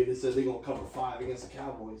Green Bay that says they're going to cover 5 against the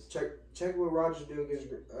Cowboys. Check what Rodgers do against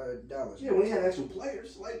Dallas. Yeah, when he had actual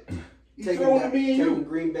players. Like, he's taking throwing to me and you.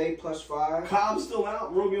 Green Bay plus 5. Cobb's still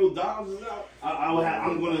out. Romeo Dobbs is out.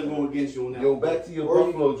 I'm going to go against you on that. Yo, back to your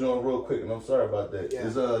Buffalo joint real quick, and I'm sorry about that. Yeah.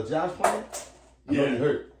 Is Josh playing? I know he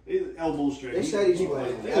hurt. His elbow straight. They said he's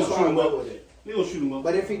playing. That's why I went with it. They're going to shoot him up.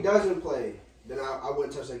 But if he doesn't play, then I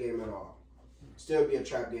wouldn't touch that game at all. Still be a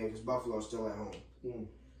trap game because Buffalo's still at home.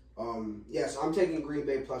 Yes, I'm taking Green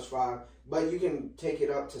Bay plus 5, but you can take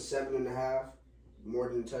it up to 7.5, more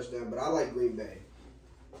than a touchdown. But I like Green Bay,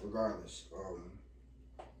 regardless.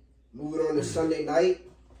 Moving on to Sunday night.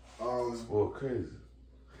 Crazy.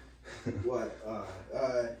 What?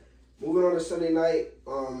 Moving on to Sunday night.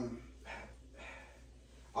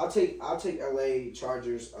 I'll take LA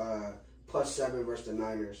Chargers plus 7 versus the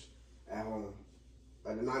Niners at home.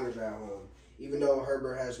 The Niners are at home. Even though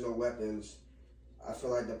Herbert has no weapons, I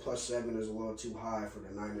feel like the plus 7 is a little too high for the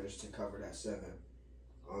Niners to cover that 7.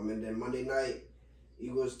 And then Monday night,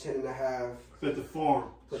 Eagles 10.5. At the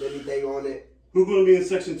farm. Put anything on it. Who's going to be in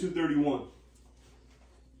section 231?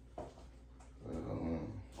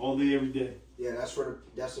 All day, every day. Yeah, that's for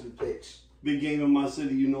the picks. Big game in my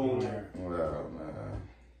city, you know. Wow, man.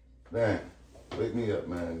 Man, wake me up,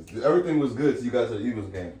 man. Everything was good till you got to the Eagles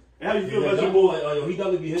game. How you feel about your boy? He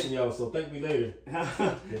definitely be hitting y'all, so thank me later.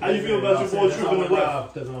 How you feel about your boy tripping the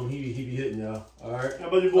ref? Because he be hitting y'all. All right. How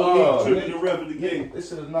about your boy tripping the ref at the game? They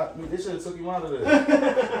should have knocked me. They should have took him out of there.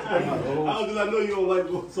 Because I know you don't like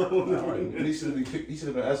someone. He should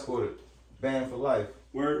have been escorted, banned for life.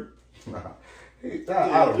 Word. Nah. It's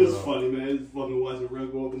know. funny, man. It's fucking watching the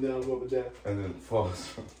ref go up and down, go up and down. And then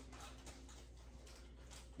falls.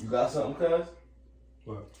 You got something, cuz?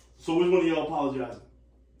 What? So which one of y'all apologizing?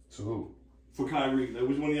 To who? For Kyrie. Like,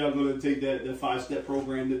 which one of y'all going to take that 5-step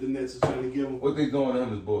program that the Nets is trying to give him? What they doing to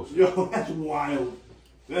him is bullshit. Yo, that's wild.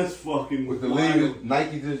 That's fucking with the wild. league,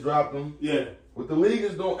 Nike just dropped him. Yeah. What the league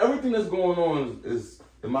is doing, everything that's going on is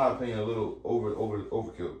in my opinion, a little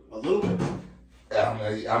overkill. A little bit.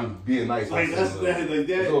 I'm being nice. Like that's that. Like that.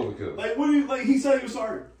 It's overkill. Like what do you like? He said he was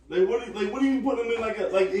sorry. Like what do you put him in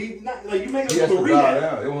like he not like you make He him has go to to bow rehab?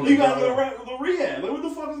 down. You got to go to rehab. Like what the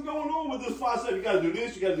fuck is going on with this 5 step? You got to do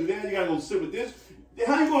this. You got to do that. You got to go sit with this.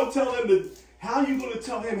 How you going to tell him to? How you going to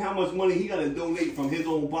tell him how much money he got to donate from his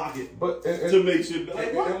own pocket to make shit?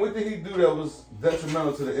 Like, what? And what did he do that was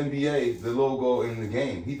detrimental to the NBA, the logo in the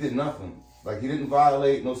game? He did nothing. Like he didn't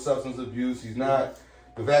violate no substance abuse. He's not.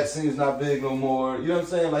 The vaccine's not big no more. You know what I'm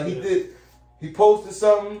saying? Like he posted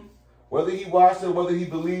something. Whether he watched it, whether he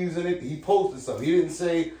believes in it, he posted something. He didn't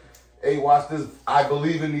say, hey, watch this. I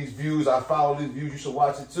believe in these views. I follow these views. You should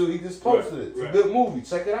watch it too. He just posted it. It's a good movie.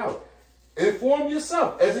 Check it out. Inform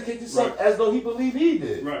yourself. Educate yourself as though he believed he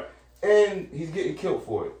did. Right. And he's getting killed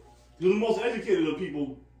for it. The most educated of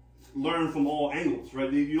people learn from all angles,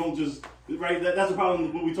 right? You don't just, right? That's the problem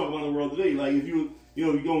with what we talk about in the world today. Like if you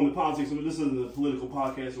go into politics, I mean, this isn't a political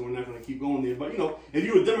podcast, so we're not going to keep going there. But, if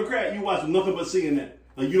you're a Democrat, you watch nothing but CNN.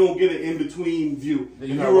 Like, you don't get an in-between view. If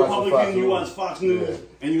you're a Republican, you watch Fox News,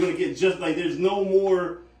 and you're going to get just, like, there's no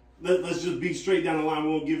more, let's just be straight down the line.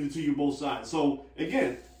 We'll give it to you both sides. So,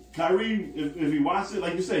 again, Kyrie, if he watched it,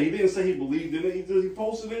 like you said, he didn't say he believed in it. He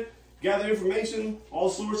posted it. gather information, all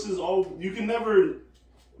sources, you can never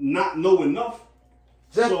not know enough.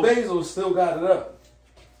 Jeff Bezos still got it up.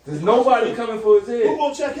 There's nobody coming for his head. Who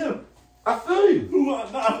gonna check him? I feel you.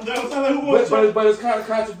 But it's kind of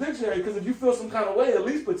contradictory because if you feel some kind of way, at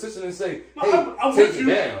least petition and say, hey, I'm take with it you.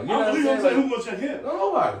 down. You know what I'm saying? Like, who gonna check him?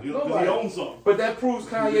 Nobody. Because he owns something. But that proves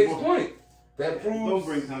Kanye's point. Don't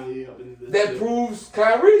bring Kanye up into this. That proves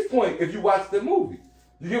Kyrie's point if you watch the movie.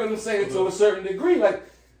 You get what I'm saying? To a certain degree. Like,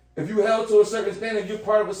 if you held to a certain standard, you're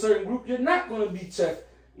part of a certain group, you're not going to be checked.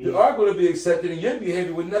 You are going to be accepted, and your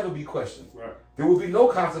behavior would never be questioned. Right. There will be no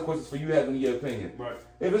consequences for you having your opinion. Right.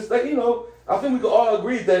 If it's like, I think we can all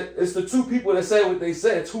agree that it's the two people that said what they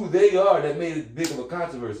said, it's who they are that made it big of a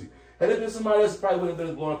controversy. Had it been somebody else, it probably wouldn't have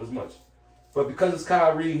been blown up as much. But because it's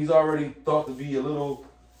Kyrie, he's already thought to be a little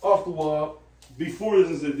off the wall. Before this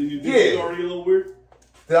incident, did you think he was already a little weird?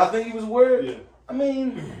 Did I think he was weird? Yeah. I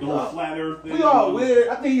mean, the whole flat earth thing. We all weird.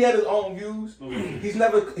 I think he had his own views. Okay. He's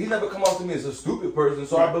never come off to me as a stupid person.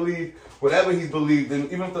 So I believe whatever he's believed in,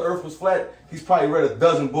 even if the earth was flat, he's probably read a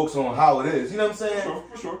dozen books on how it is. You know what I'm saying?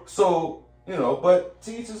 For sure. So, but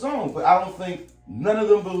to each his own. But I don't think none of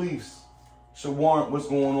them beliefs should warrant what's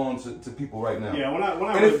going on to people right now. Yeah, when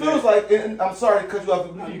I and it feels like, and I'm sorry to cut you off,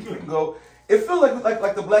 you can go. It feels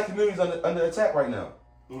like the black community is under attack right now.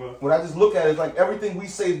 Okay. When I just look at it, it's like everything we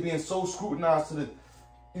say is being so scrutinized to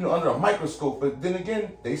the, under a microscope. But then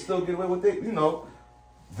again, they still get away with it.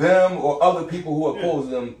 Them or other people who oppose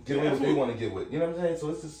them get away with what they want to get with. You know what I'm saying?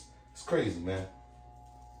 So it's crazy, man.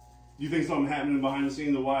 You think something happening behind the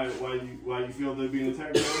scenes of why you feel they're being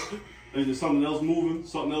attacked? Is there something else moving,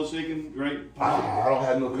 something else shaking, right? I don't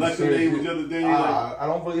have no conspiracy. Election day was the other day. I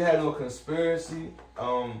don't really have no conspiracy.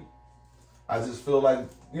 I just feel like,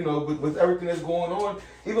 with everything that's going on,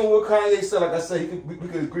 even what Kanye said, like I said, we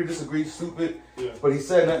could agree, disagree, stupid, but he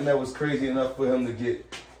said nothing that was crazy enough for him to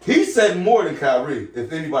get. He said more than Kyrie,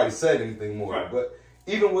 if anybody said anything more. Right. But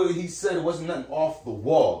even what he said, it wasn't nothing off the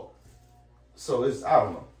wall. So I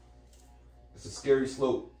don't know. It's a scary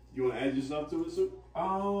slope. You want to add yourself to it, Sue?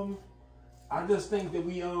 I just think that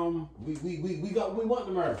we got what we want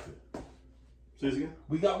in America. Say this again?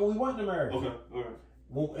 We got what we want in America. Okay, all right.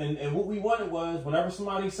 Well, and what we wanted was whenever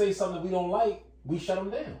somebody says something that we don't like, we shut them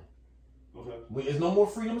down. Okay. There's no more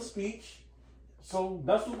freedom of speech, so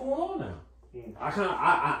that's what's going on now.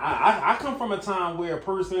 I come from a time where a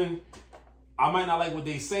person, I might not like what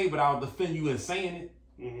they say, but I'll defend you in saying it.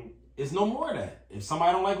 Mm-hmm. It's no more of that. If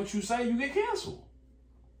somebody don't like what you say, you get canceled.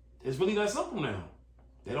 It's really that simple now.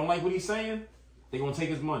 They don't like what he's saying, they're gonna take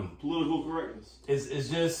his money. Political correctness. It's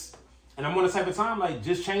just. And I'm on the type of time, like,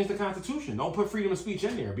 just change the Constitution. Don't put freedom of speech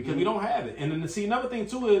in there because we don't have it. And then, another thing,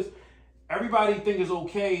 too, is everybody think it's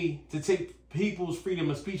okay to take people's freedom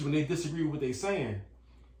of speech when they disagree with what they're saying.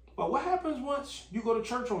 But what happens once you go to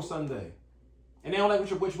church on Sunday and they don't like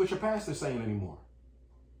what your pastor's saying anymore?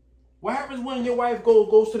 What happens when your wife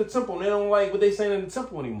goes to the temple and they don't like what they're saying in the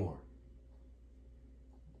temple anymore?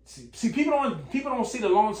 See, people don't see the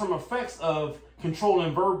long-term effects of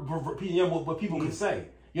controlling what people can say.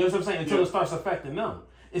 You know what I'm saying? Until it starts affecting them.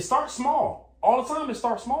 It starts small. All the time it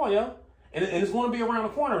starts small, yeah? And it's going to be around the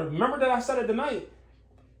corner. Remember that I said it tonight.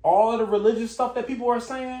 All of the religious stuff that people are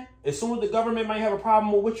saying, as soon as the government might have a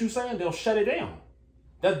problem with what you're saying, they'll shut it down.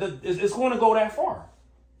 It's going to go that far.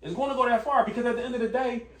 It's going to go that far because at the end of the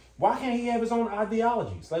day, why can't he have his own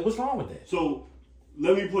ideologies? Like, what's wrong with that? So,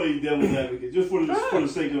 let me play devil's advocate, just for the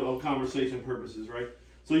sake of conversation purposes, right?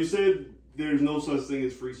 So you said there's no such thing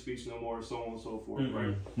as free speech no more, so on and so forth,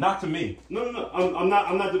 right? Not to me. No. I'm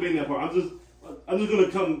not debating that part. I'm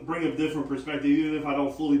just gonna bring a different perspective, even if I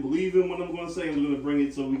don't fully believe in what I'm gonna say. I'm gonna bring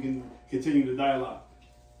it so we can continue the dialogue.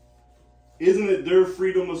 Isn't it their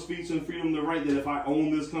freedom of speech and freedom the right that if I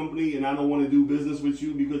own this company and I don't want to do business with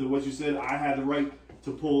you because of what you said, I had the right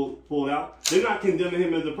to pull it out? They're not condemning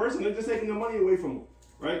him as a person. They're just taking the money away from him,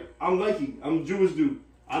 right? I'm Nike. I'm a Jewish dude.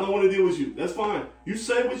 I don't want to deal with you. That's fine. You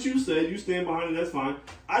said what you said. You stand behind it. That's fine.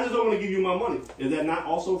 I just don't want to give you my money. Is that not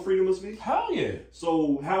also freedom of speech? Hell yeah.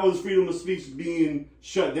 So how is freedom of speech being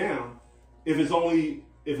shut down if it's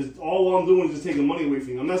all I'm doing is just taking money away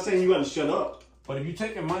from you? I'm not saying you got to shut up. But if you're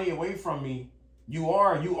taking money away from me, you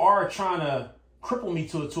are trying to cripple me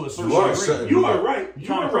to a certain degree. You are right.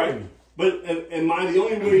 You are right. But am I the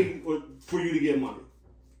only way for you to get money?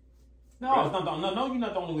 No, right? It's not. No, you're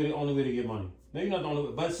not the only way to get money. No, you're not the only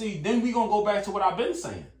way. But see, then we gonna go back to what I've been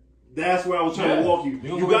saying. That's where I was trying to walk you.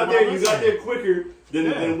 You got there quicker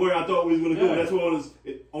than where I thought we was gonna go. That's what it was.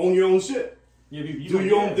 Own your own shit. Yeah, do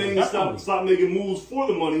your own thing. Stop making moves for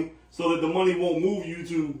the money, so that the money won't move you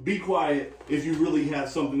to be quiet if you really have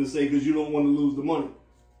something to say because you don't want to lose the money.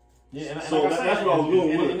 Yeah, and So like I said, that's what I was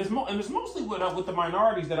doing with it. And it's mostly with the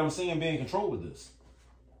minorities that I'm seeing being controlled with this.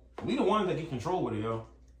 We the ones that get control with it, yo.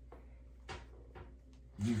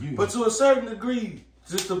 But to a certain degree,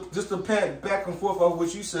 just to pat back and forth off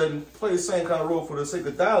what you said and play the same kind of role for the sake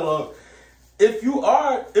of dialogue. If you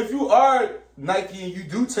are Nike and you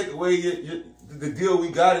do take away the deal we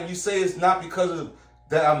got and you say it's not because of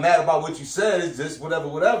that I'm mad about what you said, it's just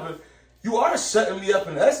whatever. You are shutting me up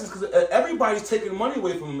in essence because everybody's taking money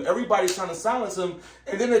away from him. Everybody's trying to silence him,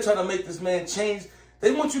 and then they're trying to make this man change.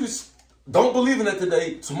 They want you to don't believe in it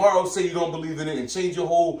today. Tomorrow, say you don't believe in it and change your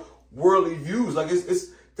whole worldly views. Like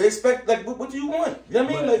it's they expect like what do you want? You know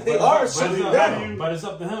what I mean? Like they are shutting you down. But it's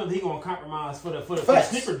up to him. He gonna compromise for the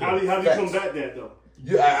sneaker. How do you combat that though?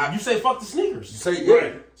 Yeah, you say fuck the sneakers. You say yeah.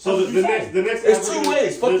 Right. So the next it's two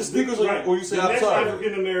ways. Fuck the sneakers, or you say the I'm next sorry.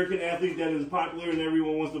 African American athlete that is popular and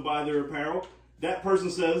everyone wants to buy their apparel. That person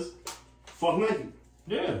says, "Fuck Nike."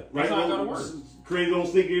 Yeah, right. That's how it gotta work. Create your own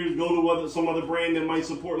sneakers. Go to some other brand that might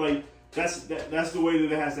support. Like that's the way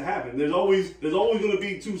that it has to happen. There's always going to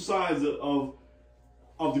be two sides of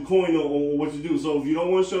the coin on what you do. So if you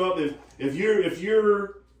don't want to shut up, if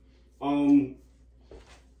you're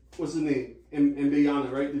what's his name?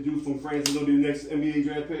 Mbappé, right? The dude from France is going to be the next NBA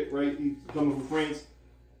draft pick, right? He's coming from France.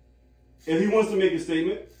 If he wants to make a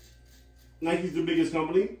statement, Nike's the biggest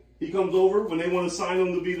company. He comes over when they want to sign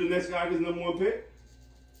him to be the next guy as number one pick.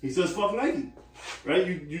 He says, "Fuck Nike," right?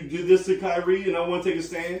 You did this to Kyrie, and I want to take a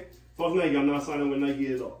stand. Fuck Nike. I'm not signing with Nike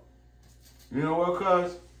at all. You know what,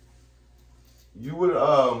 cuz? You would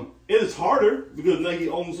It is harder because Nike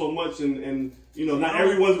owns so much, and you know not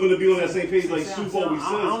everyone's going to be on that same page. Like Super always says.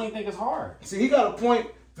 I don't even think it's hard. See, he got a point.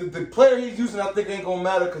 The player he's using, I think, ain't gonna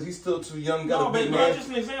matter because he's still too young. Got a big man. Just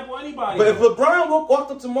an example. Anybody. But if LeBron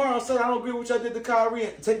walked up tomorrow and said, "I don't agree with what y'all did to Kyrie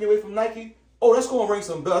and take me away from Nike," oh, that's gonna ring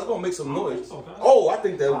some bells. That's gonna make some noise. So, oh, I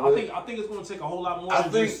think that. I think it's gonna take a whole lot more.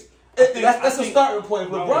 That's a starting point.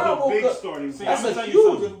 If LeBron woke up, that's a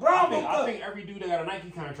huge. If LeBron woke up, I think every dude that got a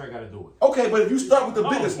Nike contract got to do it. Okay, but if you start with the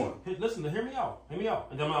biggest one, listen, hear me out, and then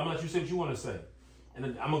I'm gonna let you say what you want to say, and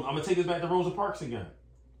then I'm gonna take this back to Rosa Parks again.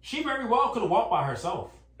 She very well could have walked by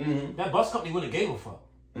herself. Mm-hmm. That bus company wouldn't have gave a fuck.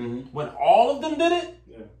 Mm-hmm. When all of them did it,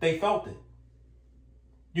 they felt it.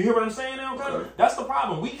 You hear what I'm saying now, brother? Right. That's the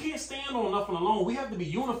problem. We can't stand on nothing alone. We have to be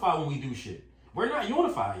unified when we do shit. We're not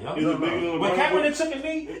unified, yo. When Kaepernick took a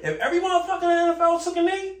knee, if every motherfucker in the NFL took a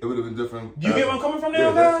knee, it would have been different. You get where I'm coming from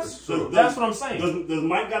now, guys? That's what I'm saying. Does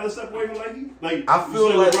Mike got to step away from Nike? Like I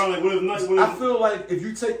feel like, LeBron, I feel like if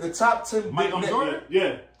you take the top 10 Mike Jordan,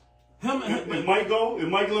 if Mike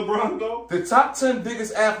and LeBron go, the top 10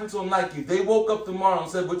 biggest athletes on Nike, they woke up tomorrow and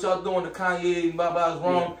said, "What y'all doing to Kanye and blah blah is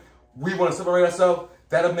wrong. Yeah. We want to separate ourselves."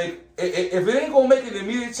 That'll make if it ain't gonna make an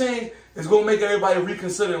immediate change, it's gonna make everybody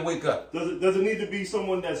reconsider and wake up. Does it need to be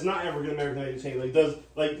someone that's not African American to change?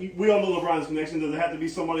 Like we all know LeBron's connection. Does it have to be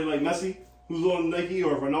somebody like Messi who's on Nike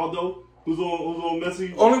or Ronaldo who's on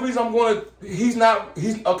Messi? Only reason I'm going to he's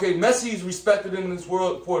okay. Messi's respected in this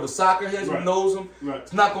world for the soccer heads who knows him. Right.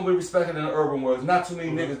 It's not gonna be respected in the urban world. There's not too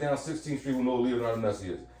many niggas down 16th Street who know who Leonardo Messi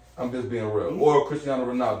is. I'm just being real. Or Cristiano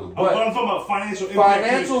Ronaldo. But I'm talking about financial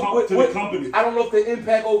impact to the company. I don't know if the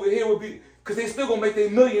impact over here would be because they still gonna make their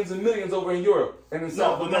millions and millions over in Europe and in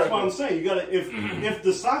South America. That's what I'm saying. You gotta if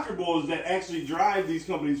the soccer balls that actually drive these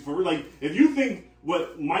companies for like if you think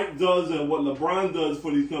what Mike does and what LeBron does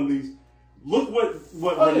for these companies. Look what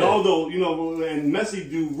Ronaldo, and Messi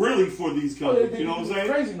do really for these companies. You know what I'm saying?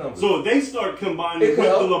 Crazy numbers. So if they start combining with the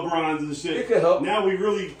LeBrons and shit, it could help. Now we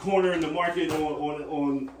really cornering the market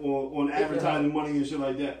on advertising money and shit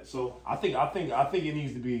like that. So I think it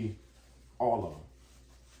needs to be all of them.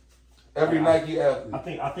 Every Nike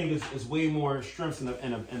athlete. I think it's way more strengths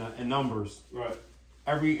in numbers. Right.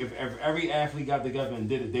 If every athlete got together and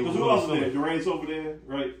did it, they would. Who else there? Durant's over there,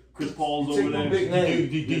 right? Chris Paul's over there. Do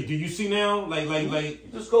you see now?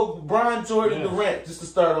 Like just go Brian Jordan, Durant, just to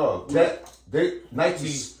start off.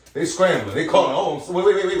 Nike, they scrambling. They calling. Oh, so wait.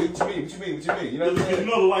 What you mean? You know what I'm saying? You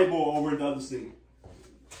know the light bulb over at the other team.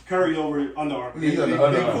 Curry over at Under Armour. They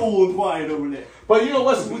cool and quiet over there. But you know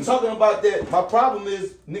what? We're talking about that. My problem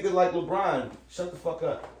is niggas like LeBron. Shut the fuck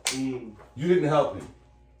up. You didn't help him.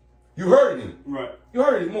 You hurted him. Right. You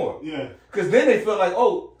hurted him more. Yeah. Because then they feel like,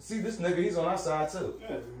 oh, see this nigga, he's on our side too.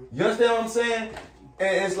 Yeah. You understand what I'm saying?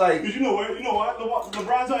 And it's like... Because you know what?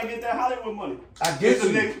 LeBron's trying to get that Hollywood money. I get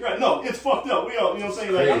you. Right. No, it's fucked up. We all, you know what I'm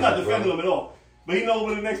saying? Like, I'm not defending him at all. But he knows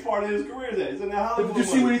where the next part of his career is at. It's in that Hollywood Did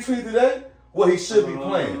you see what he tweeted today? What he should be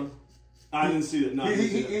playing. I didn't see that. No,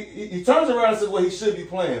 he turns around and says what he should be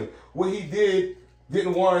playing. What he did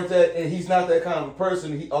didn't warrant that, and he's not that kind of a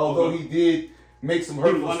person. Although he did make some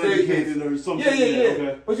hurtful statements. Or something. Yeah.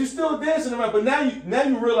 Okay. But you're still dancing around. But now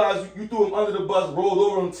you realize you threw him under the bus, rolled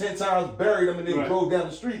over him 10 times, buried him, and then drove down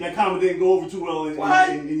the street. That comment didn't go over too well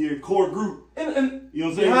in your core group. And you know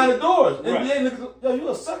what I'm saying? Behind the doors. Right. NBA niggas, yo, you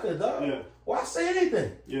a sucker, dog. Yeah. Why say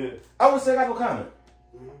anything? Yeah. I would say I got no comment.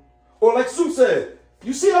 Or like Sue said,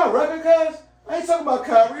 you see our record, guys? I ain't talking about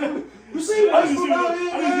Kyrie. You see Westbrook out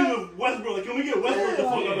here, man? Westbrook. Like, can we get Westbrook the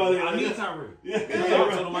fuck out of here? I need Kyrie. Yeah. They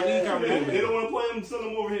don't want to play him, send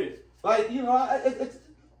him over here. Like, you know, it's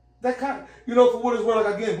that kind of, you know, for what it's worth,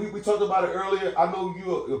 like, again, we talked about it earlier. I know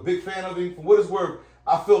you're a big fan of him. For what it's worth,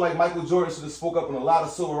 I feel like Michael Jordan should have spoke up on a lot of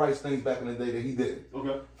civil rights things back in the day that he didn't.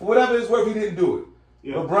 Okay. For whatever it's worth, he didn't do it.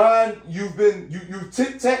 Yeah. LeBron, you've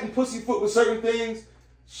tic-tac and pussyfoot with certain things.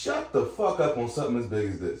 Shut the fuck up on something as big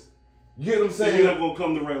as this. You get what I'm saying? You're not gonna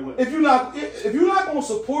come the right way. If you're not gonna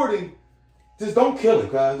support him, just don't kill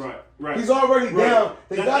him, guys. Right. He's already down.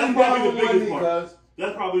 They got him down on one knee, guys.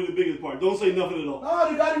 That's probably the biggest part. Don't say nothing at all.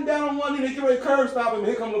 No, they got him down on one knee. They get ready to curve stop him. And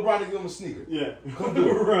here come LeBron to give him a sneaker. Yeah. Come do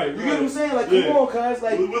it. Right. You get what I'm saying? Like, come on, guys.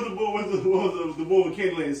 Like, with the boy with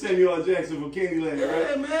Candyland, Samuel L. Jackson from Candyland, right?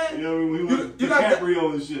 Yeah, man. You know, we went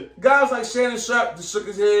DiCaprio and shit. Guys like Shannon Sharp just shook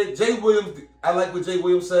his head. Jay Williams, I like what Jay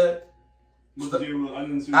Williams said. I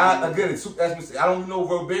didn't see again, I don't know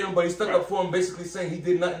verbatim, but he stuck up for him, basically saying he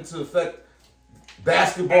did nothing to affect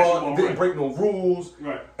basketball didn't break no rules.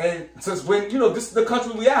 Right. And since when, you know, this is the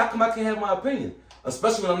country we are, how come I can't have my opinion?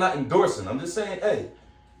 Especially when I'm not endorsing. I'm just saying, hey.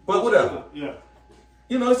 But whatever. Yeah.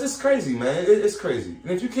 You know, it's just crazy, man. It's crazy.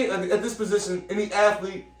 And if you can't, at this position, any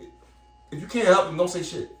athlete, if you can't help them, don't say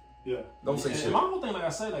shit. Yeah. Don't say shit. And my whole thing, like I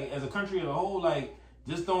said, like as a country as a whole, like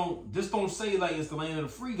just don't say like it's the land of the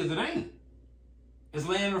free, because it ain't. It's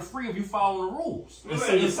land of the free if you follow the rules.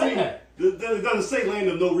 It say that. It doesn't say land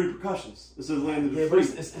of no repercussions. It says land of the free.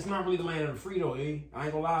 It's not really the land of the free though, I ain't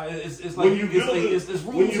gonna lie. It's like when you build it's rules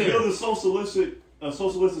when you here. build a socialistic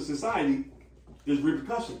society, there's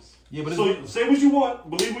repercussions. Yeah, but so say what you want,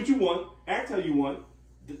 believe what you want, act how you want.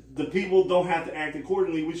 The people don't have to act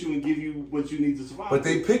accordingly with you and give you what you need to survive. But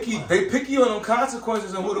they picky on them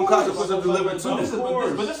consequences and who them consequences are delivered to.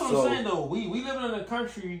 But that's what I'm saying though. We live in a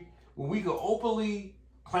country where we could openly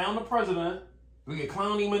clown the president, we can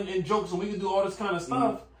clown him in jokes, and we can do all this kind of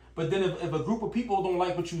stuff. Mm-hmm. But then if a group of people don't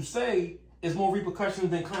like what you say, it's more repercussions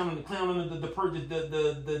than clowning the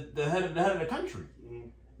head of the country. Mm-hmm.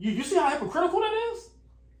 You see how hypocritical that is?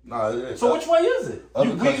 Nah, so which way is it?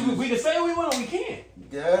 We can say we want or we can't.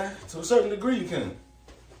 Yeah, to a certain degree you can.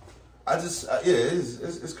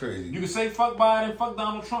 It's crazy. You can say fuck Biden, fuck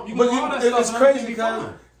Donald Trump. You can do all that stuff. It's crazy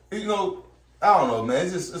because you know, I don't know, man.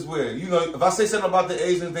 It's weird. You know, if I say something about the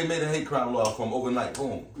Asians, they made a hate crime law from overnight.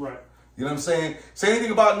 Boom. Right. You know what I'm saying? Say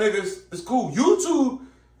anything about niggas, it's cool. YouTube,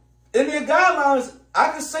 in their guidelines, I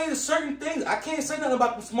can say certain things. I can't say nothing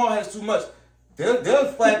about the small hats too much. They'll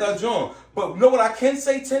flag our John. But you know what I can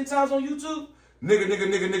say 10 times on YouTube?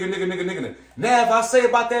 Nigga. Now, if I say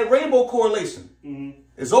about that rainbow correlation,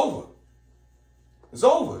 it's over. It's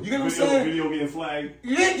over. You get what I'm saying? Video getting flagged.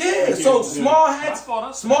 Yeah. So small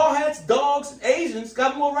hats, dogs, Asians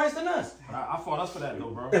got more rights than us. I fought us for that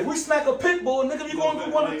though, bro. If we smack a pit bull, nigga, you gonna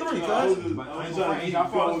do 1 to 3, guys. I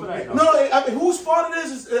fought us for that. No, I mean, whose fault it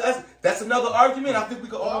is that's another argument. I think we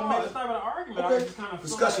could all make. It's not even an argument. Okay. I just kind of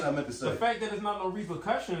discussion. I meant to say the fact that there's not no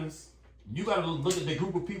repercussions. You got to look at the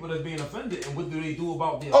group of people that's being offended and what do they do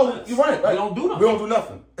about the offense. You're right. We don't do nothing. We don't do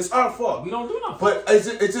nothing. It's our fault. We don't do nothing. But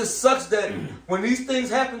it just sucks that when these things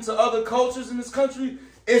happen to other cultures in this country,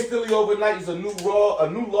 instantly overnight is a new law, a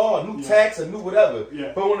new tax, a new whatever.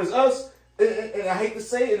 Yeah. But when it's us, and I hate to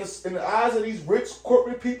say it, in the eyes of these rich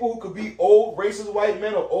corporate people who could be old racist white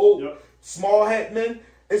men or old small hat men,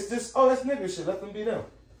 it's just, that's nigga shit. Let them be them.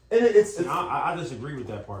 And I disagree with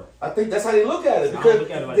that part. I think that's how they look at it because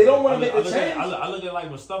they don't want to make a change. I look at it like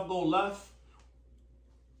when stuff go left,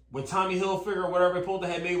 when Tommy Hilfiger or whatever supposed to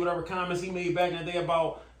have made whatever comments he made back in the day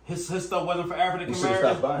about his stuff wasn't for African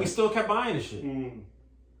Americans, we still kept buying the shit.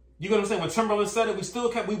 You know what I'm saying? When Timberland said it, we still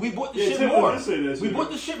kept we bought the shit more. We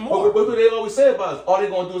bought the shit more. What do they always say about us? All they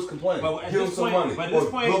gonna do is complain. But give them some money. But at this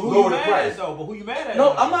point, who you mad at though? But who you mad at?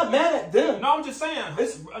 No, I'm not mad at them. No, I'm just saying.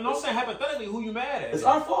 I'm not saying hypothetically who you mad at. It's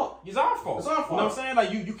our fault. It's our fault. It's our fault. You know what I'm saying?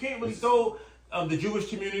 Like you can't really throw the Jewish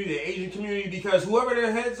community, the Asian community, because whoever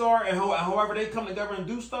their heads are and however they come together and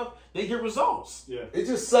do stuff, they get results. Yeah. It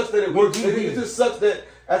just sucks that it works. It just sucks that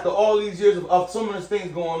after all these years of so many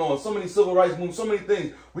things going on, so many civil rights movements, so many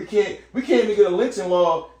things, we can't even get a lynching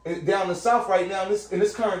law down in the South right now in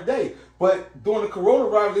this current day. But during the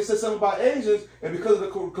coronavirus, they said something about Asians, and because of the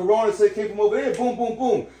corona, they came from over there, boom, boom,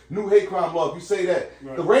 boom, new hate crime law. If you say that,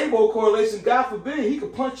 the rainbow correlation, God forbid, he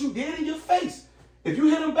could punch you dead in your face. If you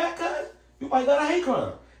hit him back, guys, you might got a hate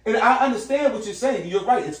crime. And I understand what you're saying. You're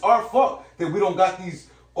right. It's our fault that we don't got these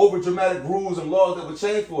over-dramatic rules and laws that would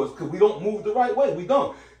change for us because we don't move the right way. We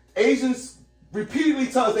don't. Asians repeatedly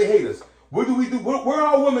tell us they hate us. What do we do? Where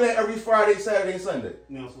are women at every Friday, Saturday, and Sunday?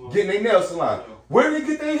 Getting their nail salon. Yeah. Where do they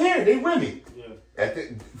get their hair? They Remy. Yeah.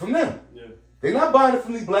 From them. Yeah. They're not buying it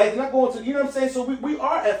from these blacks. They're not going to, you know what I'm saying? So we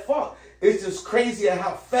are at fault. It's just crazy at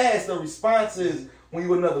how fast the response is when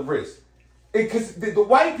you're another race. Because the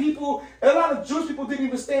white people, and a lot of Jewish people didn't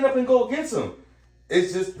even stand up and go against them.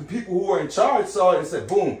 It's just the people who were in charge saw it and said,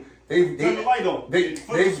 boom. They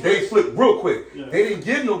flipped real quick. Yeah. They didn't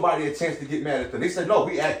give nobody a chance to get mad at them. They said, no,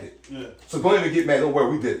 we acted. Yeah. So don't even get mad. Don't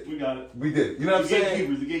worry, we did it. We got it. We did it. You know what I'm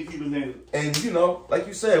saying? The gatekeepers handled it. And you know, like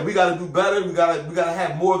you said, we got to do better. We gotta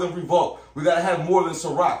have more than Revolt. We got to have more than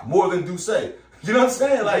Ciroc, more than Douce. You know what I'm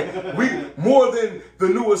saying? Like, we more than the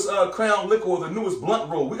newest Crown Liquor or the newest Blunt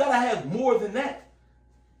Roll. We got to have more than that.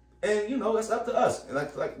 And, you know, that's up to us. And,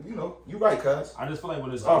 like you know, you're right, cuz. I just feel like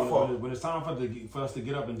when it's time for us to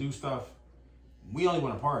get up and do stuff, we only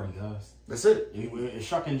want to party, cuz. That's it. It's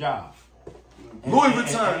shuck and jive. Louis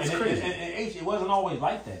Vuitton is crazy. And it wasn't always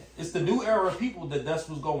like that. It's the new era of people that's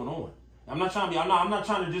what's going on. I'm not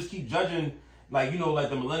trying to just keep judging, like, you know,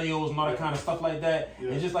 like the millennials and all that kind of stuff like that.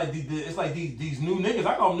 Yeah. It's just like it's like these new niggas.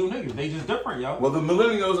 I call them new niggas. They just different, yo. Well, the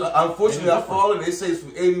millennials, unfortunately, I fall in. They say it's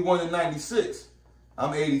from 81 to 96.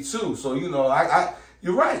 I'm 82, so you know,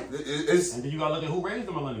 you're right. It's, and then you gotta look at who raised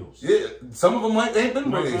the millennials. Yeah, some of them ain't been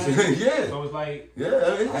raised. Yeah. So it's like, yeah,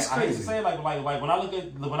 I mean, it's crazy. I hate to say like when I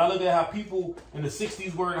look at how people in the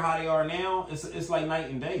 '60s were and how they are now, it's like night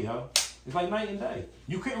and day, yo. It's like night and day.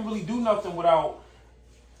 You couldn't really do nothing without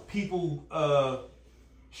people,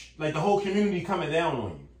 like the whole community coming down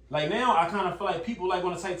on you. Like now, I kind of feel like people like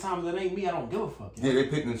want to take time that ain't me. I don't give a fuck. Yeah, they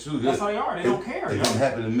pick and choose. That's how they are. They don't care. It didn't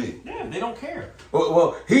happen to me. Yeah, they don't care.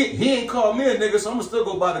 Well, he ain't called me a nigga, so I'm gonna still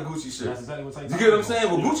go buy the Gucci shit. That's exactly what you get what I'm saying?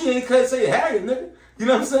 Well, Gucci ain't say Harriet, nigga. You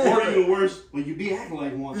know what I'm saying? Or even worse, when you be acting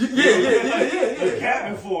like one. Yeah. Like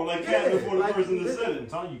capping for the person that said it. I'm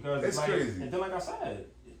telling you, cause it's like, crazy. And then, like I said,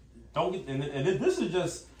 don't get and this is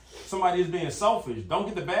just somebody is being selfish. Don't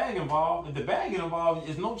get the bag involved. If the bag get involved,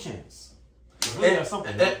 there's no chance. Really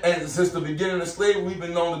and since the beginning of slavery, we've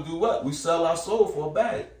been known to do what? We sell our soul for a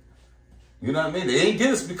bag. You know what I mean? They ain't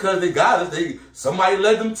get us because they got us. Somebody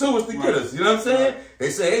led them to us to get us. You know what I'm saying? Right. They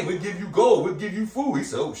say, hey, we'll give you gold. We'll give you food. He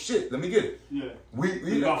said, oh, shit, let me get it. Yeah.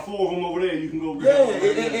 We got 4 of them over there. You can go.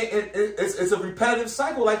 It's a repetitive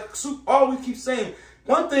cycle. Like all we keep saying.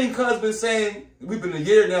 One thing Cuz been saying, we've been a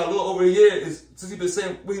year now, a little over a year, is since he's been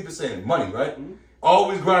saying, what he been saying? Money, right? Mm-hmm.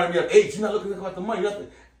 Always grinding me up. Hey, you're not looking about the money. Nothing.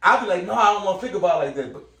 I'll be like, no, I don't want to think about it like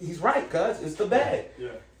that. But he's right, cuz. It's the bag. Yeah.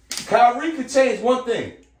 Kyrie could change one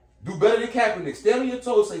thing. Do better than Kaepernick. Stand on your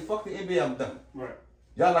toes, say, fuck the NBA, I'm done. Right.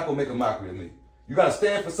 Y'all not going to make a mockery of me. You got to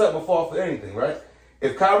stand for something or fall for anything, right?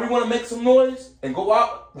 If Kyrie want to make some noise and go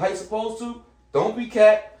out how he's supposed to, don't be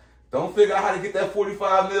Cap. Don't figure out how to get that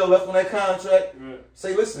 $45 million left on that contract. Right.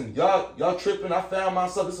 Say, listen, y'all tripping. I found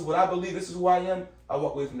myself. This is what I believe. This is who I am. I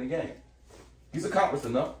walk away from the game. He's accomplished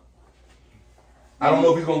enough. I don't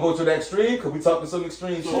know if he's going to go to that extreme because we talking some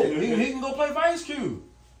extreme shit. He can go play for Ice Cube.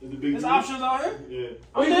 There's options out here. Yeah.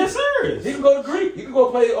 I'm dead serious. He can go to Greek. He can go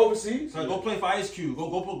play overseas. Go play for Ice Cube.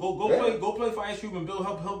 Go play for Ice Cube and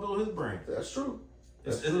help build his brand. That's true.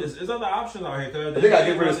 It's other options out here. They got to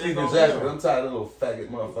get rid of Steven Jackson. I'm tired of little faggot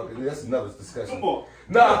motherfucker. That's another discussion. Come on.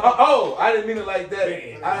 No, I didn't mean it like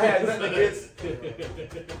that. I had nothing against.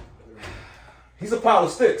 He's a pile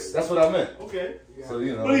of sticks. That's what I meant. Okay. So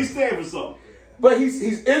you know. But he's standing for something. But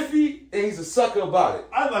he's iffy and he's a sucker about it.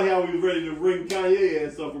 I like how he was ready to ring Kanye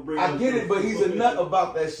and stuff for bringing. I get it, but he's a nut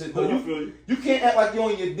about that shit. Though. You can't act like you're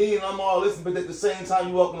on your D and I'm all listening, but at the same time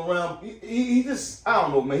you walking around, he just, I don't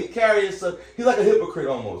know, man. He carries stuff. He's like a hypocrite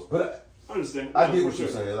almost. But I understand. I get what you're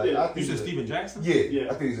saying. Like, yeah. I think you said Steven Jackson? Yeah,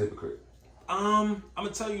 I think he's a hypocrite. I'm gonna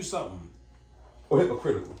tell you something. Or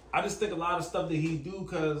hypocritical. I just think a lot of stuff that he do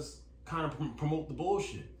because kind of promote the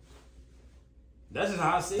bullshit. That's just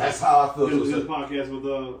how I see it. That's how I feel. His podcast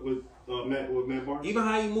with Matt Barnes. Even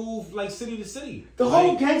how you move like city to city. The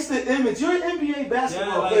whole gangster image. You're an NBA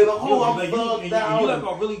basketball player. The whole I'm thugged down. You like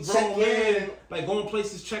a really grown man, like going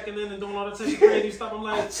places, checking in and doing all that type of crazy stuff. I'm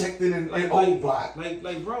like, I checked in old block.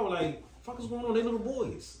 Like bro, like fuck is going on? They little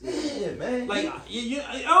boys. Yeah, man. Like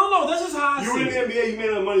I don't know. That's just how I see it. You're in the NBA. You made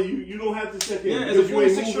enough money. You don't have to check in. Yeah, as a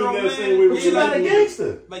 46-year-old man, but you're not a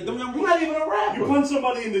gangster. Like them young boys. You're not even a rapper. You punch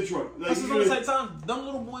somebody in Detroit. Like, that's the same time. Them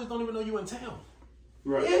little boys don't even know you in town.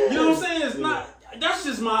 Right. Yeah. You know what I'm saying? It's not. That's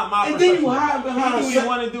just my and then you hide behind. He do what he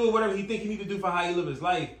want to do or whatever he think he need to do for how he live his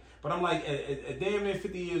life. But I'm like, at damn near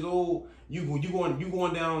 50 years old, you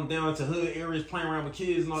going down to hood areas playing around with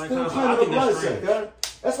kids and all that kind of stuff. I think that's strange.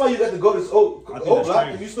 That's why you got to go to this old block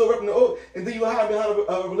and you still repping the old, and then you hide behind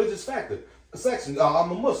a religious factor, a section.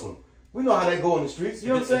 I'm a Muslim. We know how they go in the streets. You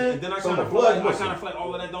know what I'm saying? And then I kind of feel like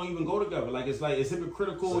all of that don't even go together. Like it's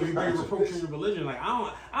hypocritical if you bring reproaching your religion. Like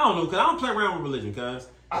I don't know, cause I don't play around with religion, cause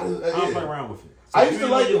I don't play around with it. So I used to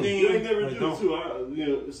like them. You ain't never do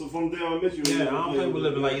too. So from day I met you. Yeah, I don't play with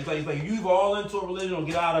religion. Like it's like you either all into a religion or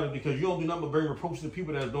get out of it because you don't do nothing but bring reproach to the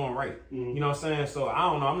people that's doing right. You know what I'm saying? So I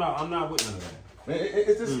don't know. I'm not with none of that. Man,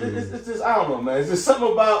 it's just I don't know, man. It's just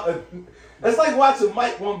something about it's like watching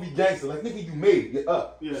Mike want to be gangster. Like nigga, you made it. Get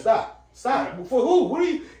up. Yeah. Stop. Right. For who? What are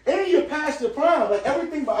you? And you're past your prime. Like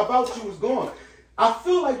everything about you is gone. I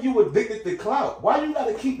feel like you addicted to clout. Why you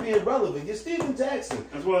gotta keep being relevant? You're Steven Jackson.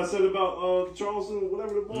 That's what I said about Charleston,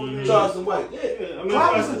 whatever the boy name. Charleston White. Yeah. I mean,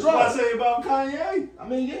 clout was a drug. What I say about Kanye. I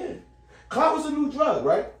mean, yeah. Clout was a new drug,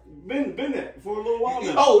 right? Been that for a little while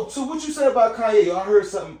now. Oh, so what you said about Kanye? I heard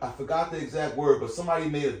something. I forgot the exact word, but somebody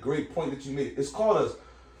made a great point that you made. It's called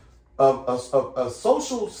a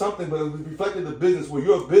social something, but it reflected the business where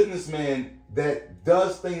you're a businessman that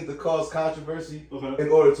does things to cause controversy in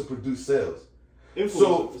order to produce sales.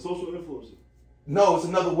 Influencer, social influencer. No, it's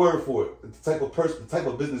another word for it. The type of person, the type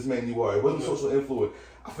of businessman you are. It wasn't social influence.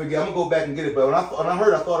 I forget. I'm gonna go back and get it. But when I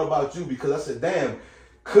heard, I thought about you because I said, "Damn,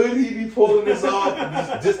 could he be pulling this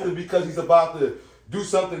off just because he's about to do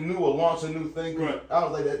something new or launch a new thing?" Right. I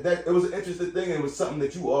was like, that. It was an interesting thing. And it was something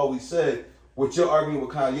that you always said with your argument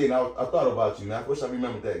with Kanye. And I thought about you, man. I wish I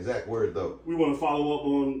remembered that exact word though. We want to follow up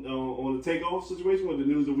on the takeoff situation with the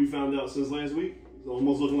news that we found out since last week. It's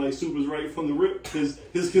almost looking like Super's right from the rip. His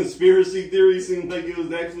conspiracy theory seemed like it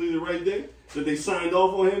was actually the right thing. That they signed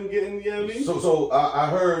off on him getting, you know what I mean? So I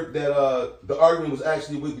heard that the argument was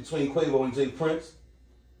actually between Quavo and Jay Prince.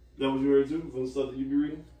 That what you heard too from the stuff that you be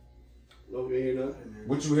reading? No, you hear that?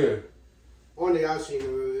 What you hear? Only I seen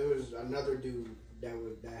it was another dude that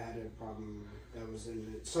had a problem that was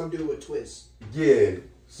in it. Some dude with Twist. Yeah.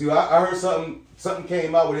 See, I heard something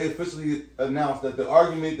came out where they officially announced that the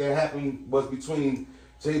argument that happened was between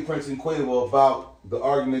Jay Prince and Quavo about the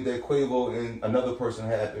argument that Quavo and another person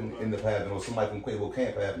ended up having, or somebody from Quavo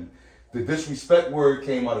camp having. The disrespect word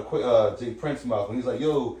came out of Jay Prince's mouth, and he's like,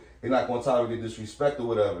 "Yo, they're not gonna tolerate the disrespect or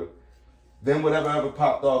whatever." Then whatever ever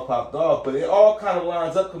popped off. But it all kind of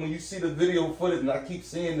lines up because when you see the video footage, and I keep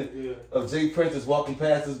seeing it of Jay Prince is walking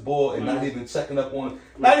past his ball and not even checking up on it,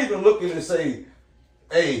 not even looking to say,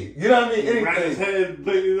 "Hey," you know what I mean? Anything.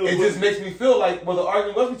 It just makes me feel like, well, the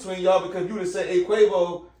argument was between y'all because you would have said, "Hey,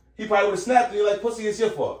 Quavo," he probably would have snapped and you're like, "Pussy, it's your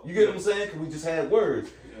fault." You get what I'm saying? Because we just had words.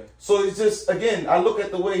 Yeah. So it's just, again, I look at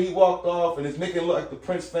the way he walked off and it's making it look like the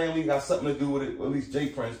Prince family got something to do with it, or at least Jay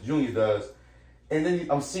Prince Jr. does. And then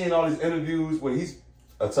I'm seeing all these interviews where he's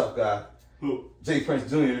a tough guy. Who? Jay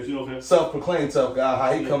Prince Jr., self-proclaimed tough guy,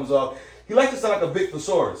 how he comes off. He likes to sound like a big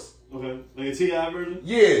thesaurus. Okay. Like a T.I. version?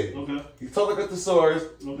 Yeah. Okay. He talks like a thesaurus,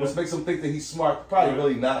 which makes him think that he's smart. Probably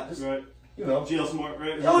really not. Just, you know. GL smart,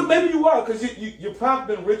 right? No, maybe you are, because you're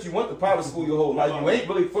probably been rich. You went to private school your whole life. You ain't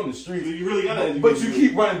really from the streets. You really got it. But you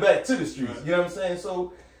keep running back to the streets. Right. You know what I'm saying?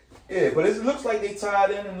 So, yeah. But it looks like they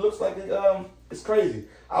tied in, and it looks like it's crazy.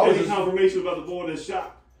 Any confirmation about the boy that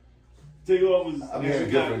shot? Takeoff was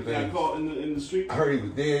got caught in the street. I heard he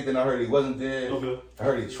was dead, then I heard he wasn't dead. Okay. I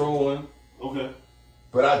heard he trolling. Okay.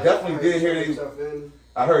 But I definitely did hear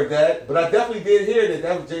I heard that, but I definitely did hear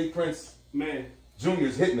that was Jay Prince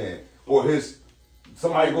Jr.'s hitman, or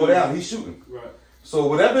somebody go down, he's shooting. Right. So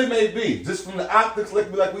whatever it may be, just from the optics,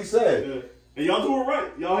 like we said. Yeah. And y'all doing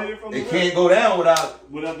right. Y'all hit it from the It can't go down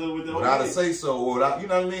without a say so, or without, you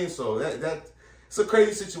know what I mean? So that it's a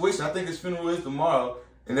crazy situation. I think his funeral is tomorrow.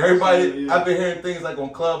 And everybody, I've been hearing things like on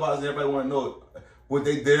Clubhouse, and everybody want to know, would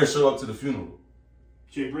they dare show up to the funeral?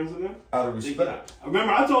 Jay Prince in there? Out of respect. I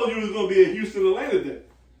remember I told you it was going to be a Houston, Atlanta thing.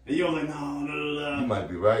 And you were like, no. You might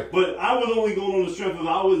be right. But I was only going on the strength of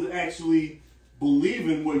I was actually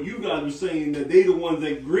believing what you guys were saying, that they the ones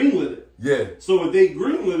that greenlit it. Yeah. So if they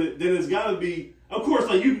greenlit it, then it's got to be, of course,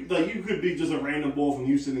 like you could be just a random ball from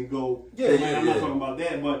Houston and go. I'm not talking about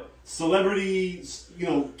that, but celebrities,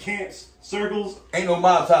 camps, circles. Ain't no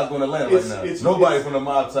mob ties going to Atlanta right now. Nobody from the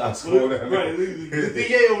mob ties going there. Right. The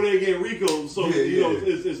DA over there getting RICO, so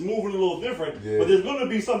it's moving a little different. Yeah. But there's going to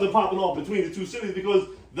be something popping off between the two cities because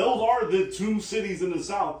those are the two cities in the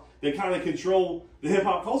South that kind of control the hip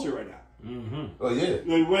hop culture right now. Mm-hmm. Oh yeah.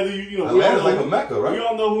 Like whether Atlanta's like a mecca, right? We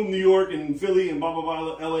all know who New York and Philly and blah blah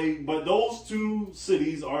blah, LA, but those two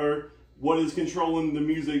cities are what is controlling the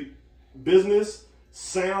music business,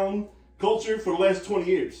 sound, culture for the last 20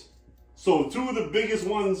 years. So 2 of the biggest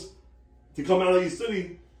ones to come out of East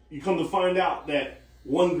City, you come to find out that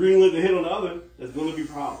one greenlit to hit on the other, there's going to be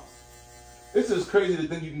problems. It's just crazy to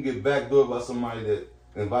think you can get backdoored by somebody that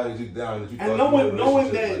invited you down that you and thought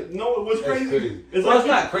knowing what's crazy. It's like it's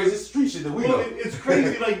not crazy. It's street shit that we know. It's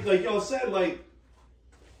crazy, like y'all said, like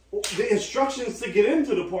the instructions to get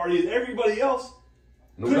into the party is everybody else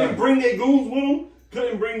couldn't bring their goons with them,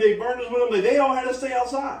 couldn't bring their burners with them. Like, they all had to stay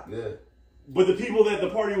outside. Yeah. But the people that the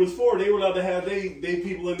party was for, they were allowed to have they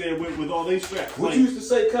people in there with all their straps. What you used to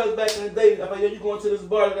say, cuz, back in the day, I'm like, yo, you going to this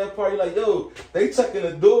bar at that party, like, yo, they checking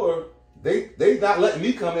the door. They not letting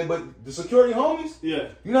me come in, but the security homies. Yeah.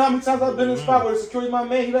 You know how many times I've been in a spot where the security my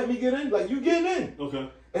man, he let me get in. Like, you getting in. Okay.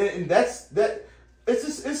 And that's that. It's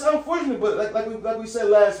just it's unfortunate, but like we said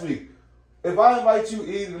last week, if I invite you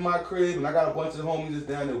either to my crib and I got a bunch of homies just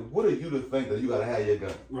down there, what are you to think that you gotta have your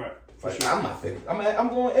gun? Right. Like, I'm not thinking. I'm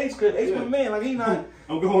going H crib. H my man. Like, he not.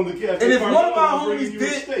 I'm going to the cafe. And if one of my homies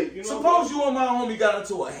did, suppose you and my homie got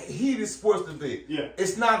into a heated sports debate. Yeah.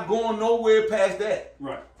 It's not going nowhere past that.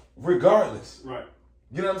 Right. Regardless. Right.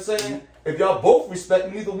 You know what I'm saying? Mm-hmm. If y'all both respect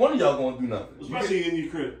me, neither one of y'all gonna do nothing. Especially in your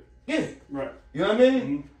crib. Yeah. Right. You know what I mean?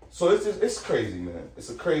 Mm-hmm. So it's crazy, man. It's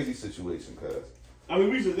a crazy situation, cuz. I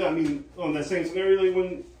mean, on that same scenario,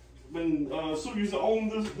 like when Sue used to own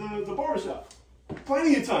the barbershop.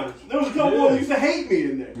 Plenty of times. There was a couple boys that used to hate me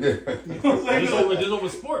in there. Yeah. You know what I'm saying? Just over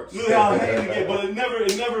sports. I hated it, but it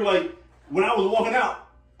never like when I was walking out,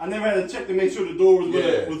 I never had to check to make sure the door was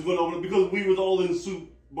gonna open because we was all in suit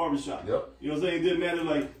barbershop. Yep. You know what I'm saying? It didn't matter,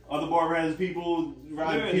 like, other barber has people,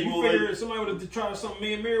 people. You figure like, somebody would have tried something,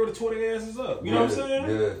 me and Mary would have tore their asses up. You know what I'm saying?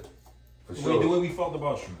 Yeah. For sure. The way we felt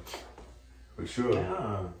about you. For sure.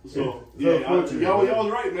 Yeah. So, y'all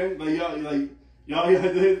was right, man. Y'all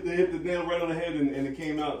had to hit the nail right on the head, and it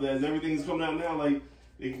came out that as everything's coming out now, like,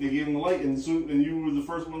 they gave him the light, and you were the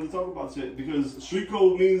first one to talk about shit. Because street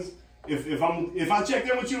code means if I check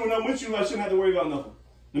in with you and I'm with you, I shouldn't have to worry about nothing.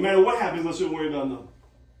 No matter what happens, I shouldn't worry about nothing.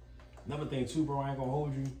 Another thing too, bro, I ain't gonna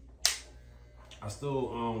hold you. I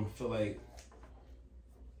still feel like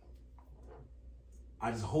I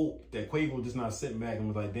just hope that Quavo just not sitting back and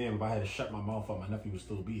was like, damn, if I had to shut my mouth up, my nephew would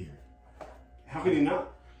still be here. How can he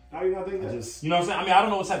not? How do you not think that? You know what I'm saying? I mean, I don't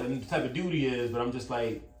know what type of dude he is, but I'm just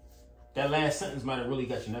like, that last sentence might have really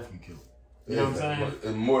got your nephew killed. You know what I'm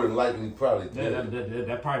saying? More than likely, probably.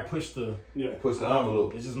 That probably pushed the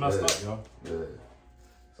envelope. It's just messed up, y'all. Yeah.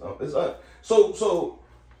 So it's so.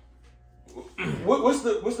 What's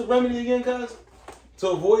the remedy again, guys? To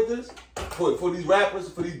avoid this for these rappers,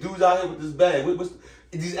 for these dudes out here with this bag.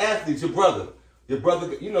 These athletes, your brother,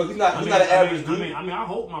 you know, he's not an average dude. I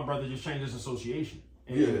hope my brother just changes association.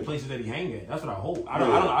 In the places that he hang at. That's what I hope. I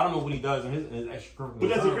don't know what he does in his extracurricular. But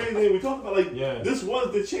that's the crazy thing we talked about. Like, this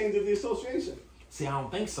was the change of the association. See, I don't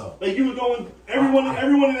think so. Like, you were going, everyone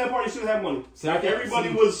in that party should have money. See, like, everybody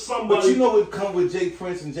was somebody. But you know what come with Jay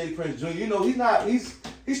Prince and Jay Prince Jr. You know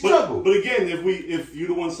he's trouble. But again, if you're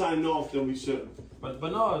the one signing off, then we shouldn't. But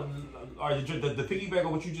no, the piggyback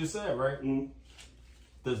on what you just said, right? Mm-hmm.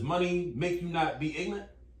 Does money make you not be ignorant?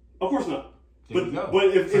 Of course not. But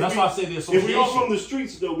if that's why I say the association. If we all from the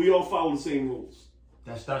streets, though, we all follow the same rules.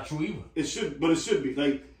 That's not true either. It should be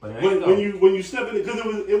like when you step in, because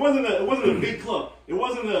it wasn't a big club. It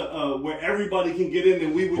wasn't a where everybody can get in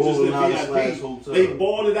and we were just a VIP. They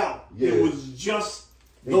bought it out. Yeah. It was just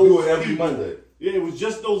those do it every people. Monday. Yeah, it was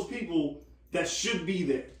just those people that should be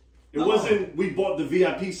there. It wasn't we bought the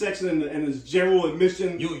VIP section and it's general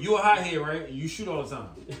admission. You a hot head, right? You shoot all the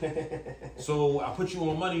time. So I put you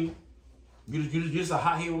on money. You're just a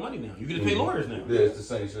hot head with money now. You get to pay lawyers now. Yeah, it's the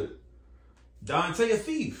same shit. Dante a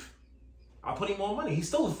thief. I put him on money. He's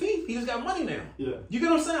still a thief. He just got money now. Yeah. You get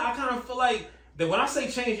what I'm saying? I kind of feel like that when I say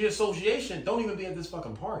change your association, don't even be at this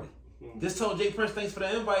fucking party. Mm-hmm. Just tell Jay Prince thanks for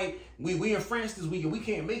the invite. We in France this weekend. We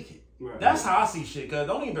can't make it. Right. That's how I see shit. Cause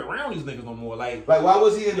don't even be around these niggas no more. Like why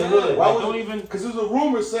was he in the hood? Why don't even? Because there was a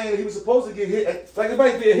rumor saying that he was supposed to get hit. Like it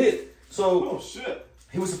might be a hit. So shit.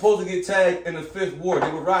 He was supposed to get tagged in the 5th ward.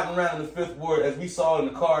 They were riding around in the 5th ward as we saw in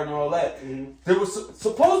the car and all that. Mm-hmm. There was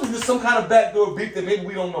supposedly some kind of backdoor beef that maybe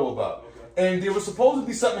we don't know about. Okay. And there was supposed to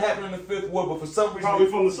be something happening in the 5th ward, but for some reason... Probably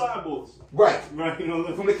from the sideboards. Right. You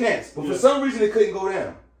know, from the camps. But for some reason it couldn't go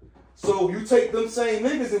down. So you take them same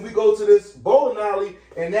niggas and we go to this bowling alley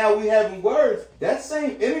and now we having words. That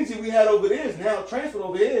same energy we had over there is now transferred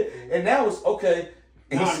over here. And now it's okay.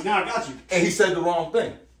 And now I got you. And he said the wrong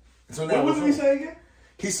thing. So now what did he say again?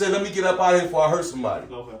 He said, let me get up out of here before I hurt somebody.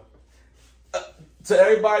 Okay. to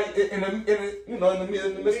everybody in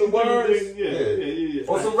the midst of words. Yeah.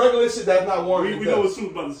 Or some regular shit that's not warranted. We know what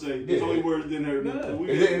Sue's about to say. There's only words didn't hurt.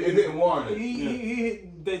 It didn't warrant it.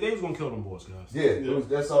 They was gonna kill them boys, guys. Yeah,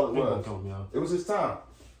 that's all it was. Kill them, it was his time.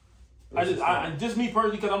 I just me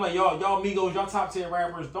personally, because I'm like, y'all Migos, y'all top 10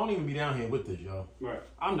 rappers, don't even be down here with this, y'all. Right.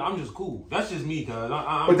 I'm just cool. That's just me, cuz.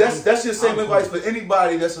 But that's just same advice for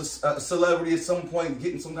ananybody that's a celebrity at some point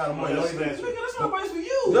getting some kind of money. That's not advice for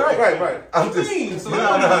you. Right. I'm just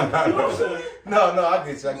No, I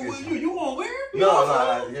get you. You want weird?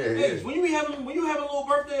 Yeah. Hey, when you having little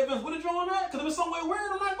birthday events, what did you on that? Because if it's somewhere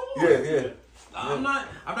weird, I'm not going. Yeah. I'm not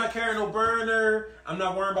carrying no burner. I'm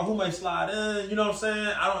not worrying about who might slide in. You know what I'm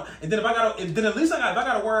saying? I don't. And then if I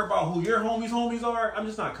gotta worry about who your homies are, I'm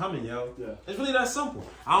just not coming, yo. Yeah. It's really that simple.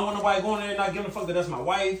 I don't want nobody going there and not giving a fuck that that's my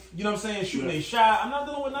wife. You know what I'm saying? Shooting a shot. I'm not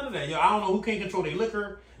dealing with none of that, yo. I don't know who can't control their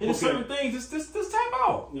liquor. And there's certain things. This tap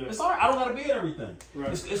out. Yeah. It's alright. I don't gotta be at everything.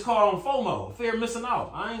 Right. It's called FOMO, fear of missing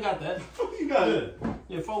out. I ain't got that. You got it.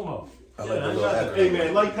 Yeah, FOMO. Hey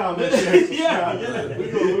man, like, comment, share, yeah.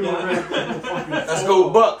 We gonna let's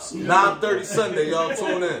go Bucks. 9:30 Sunday, y'all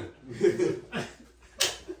tune in.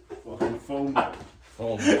 Fucking FOMO.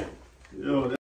 FOMO. Yo.